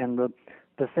digested. And the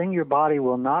thing your body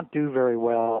will not do very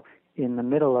well in the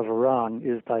middle of a run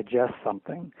is digest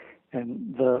something.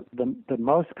 And the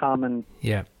most common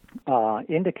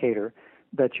indicator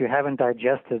that you haven't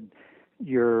digested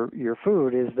your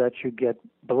food is that you get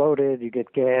bloated, you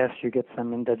get gas, you get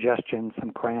some indigestion,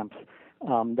 some cramps.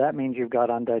 That means you've got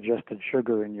undigested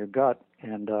sugar in your gut,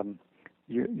 and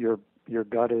your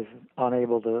gut is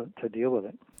unable to deal with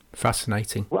it.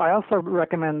 Fascinating. Well, I also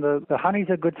recommend the honey's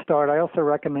a good start. I also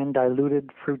recommend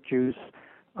diluted fruit juice,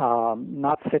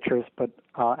 not citrus, but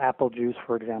apple juice,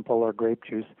 for example, or grape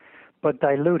juice, but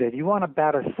diluted. You want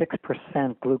about a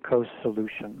 6% glucose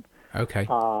solution. Okay.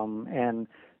 And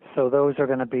so those are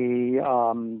going to be,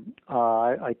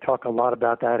 I talk a lot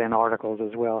about that in articles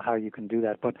as well, how you can do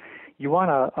that. But you want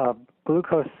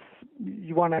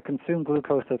you want to consume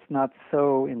glucose that's not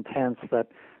so intense that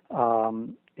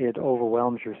it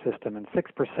overwhelms your system, and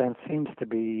 6% seems to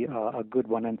be a good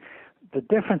one. And the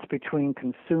difference between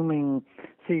consuming,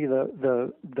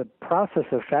 the process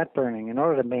of fat burning, in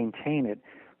order to maintain it,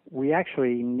 we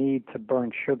actually need to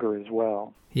burn sugar as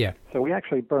well. Yeah. So we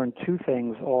actually burn two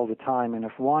things all the time, and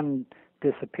if one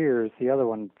disappears, the other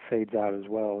one fades out as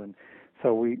well. And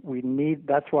so we need,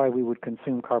 that's why we would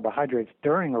consume carbohydrates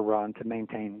during a run to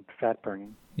maintain fat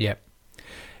burning. Yeah.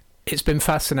 It's been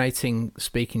fascinating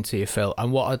speaking to you, Phil.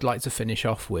 And what I'd like to finish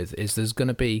off with is there's going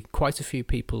to be quite a few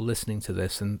people listening to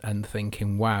this and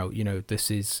thinking, wow, you know, this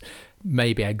is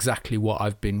maybe exactly what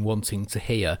I've been wanting to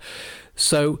hear.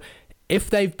 So if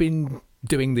they've been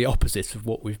doing the opposite of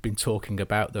what we've been talking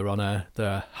about, they're on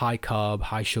the high carb,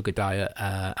 high sugar diet,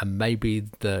 and maybe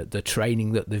the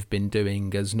training that they've been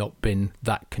doing has not been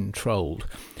that controlled,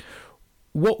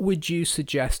 what would you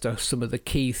suggest are some of the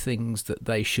key things that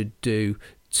they should do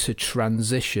to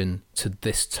transition to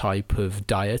this type of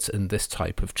diet and this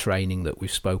type of training that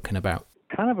we've spoken about?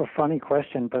 Kind of a funny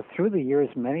question, but through the years,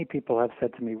 many people have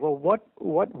said to me, well,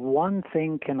 what one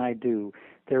thing can I do?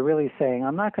 They're really saying,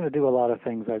 I'm not going to do a lot of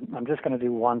things. I'm just going to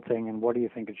do one thing, and what do you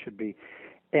think it should be?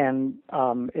 And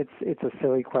it's a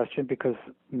silly question because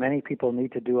many people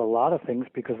need to do a lot of things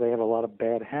because they have a lot of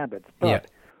bad habits. But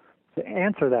to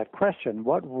answer that question,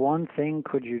 what one thing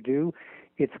could you do?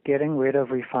 It's getting rid of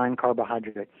refined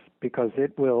carbohydrates, because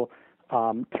it will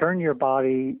turn your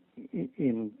body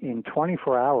in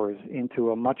 24 hours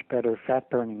into a much better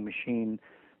fat-burning machine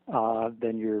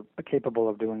than you're capable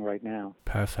of doing right now.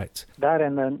 Perfect. That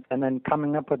and then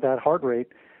coming up with that heart rate,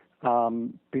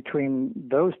 between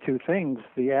those two things,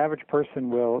 the average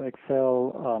person will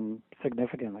excel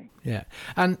significantly. Yeah.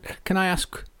 And can I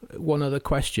ask one other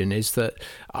question? Is that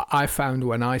I found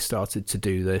when I started to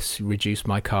do this, reduce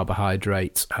my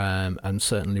carbohydrates and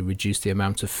certainly reduce the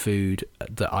amount of food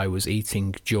that I was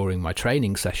eating during my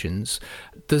training sessions,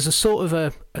 there's a sort of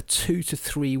a 2 to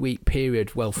 3 week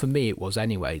period, well, for me it was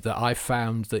anyway, that I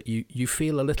found that you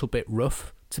feel a little bit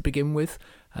rough to begin with.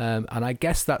 And I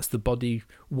guess that's the body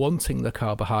wanting the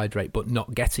carbohydrate but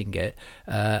not getting it,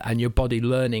 and your body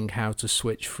learning how to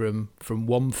switch from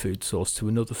one food source to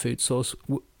another food source.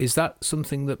 Is that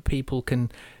something that people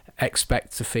can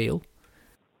expect to feel?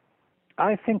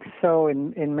 I think so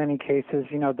in many cases.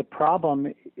 You know, the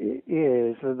problem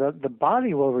is the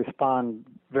body will respond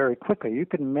very quickly. You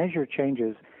can measure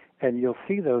changes, and you'll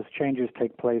see those changes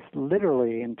take place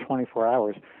literally in 24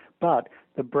 hours. But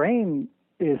the brain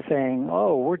is saying,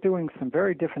 oh, we're doing some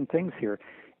very different things here.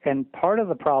 And part of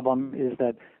the problem is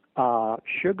that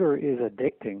sugar is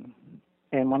addicting.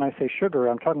 And when I say sugar,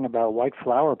 I'm talking about white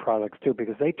flour products too,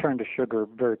 because they turn to sugar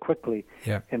very quickly.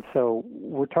 Yeah. And so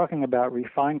we're talking about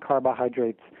refined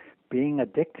carbohydrates being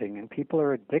addicting, and people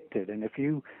are addicted. And if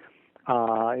you're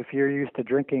used to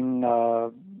drinking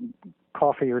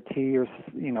coffee or tea or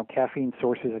caffeine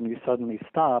sources, and you suddenly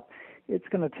stop, it's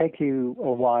going to take you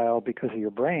a while because of your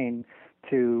brain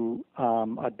to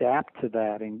adapt to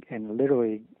that and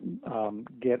literally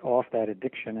get off that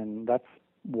addiction, and that's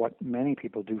what many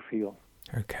people do feel.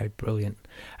 Okay, brilliant.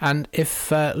 And if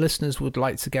listeners would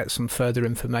like to get some further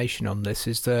information on this,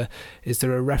 is there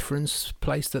a reference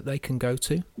place that they can go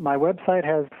to? My website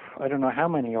has, I don't know how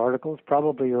many articles,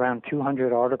 probably around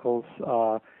 200 articles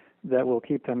that will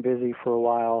keep them busy for a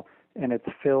while, and it's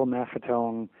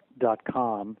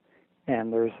philmaffetone.com.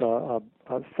 And there's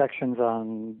sections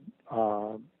on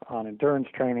endurance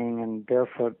training and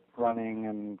barefoot running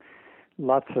and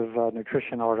lots of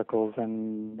nutrition articles,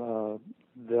 and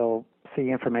they'll see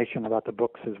information about the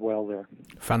books as well there.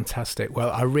 Fantastic.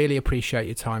 Well, I really appreciate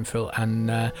your time, Phil,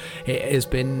 and it has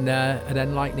been an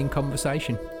enlightening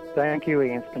conversation. Thank you,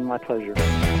 Ian. It's been my pleasure.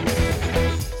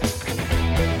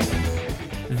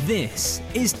 This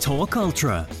is Talk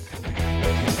Ultra.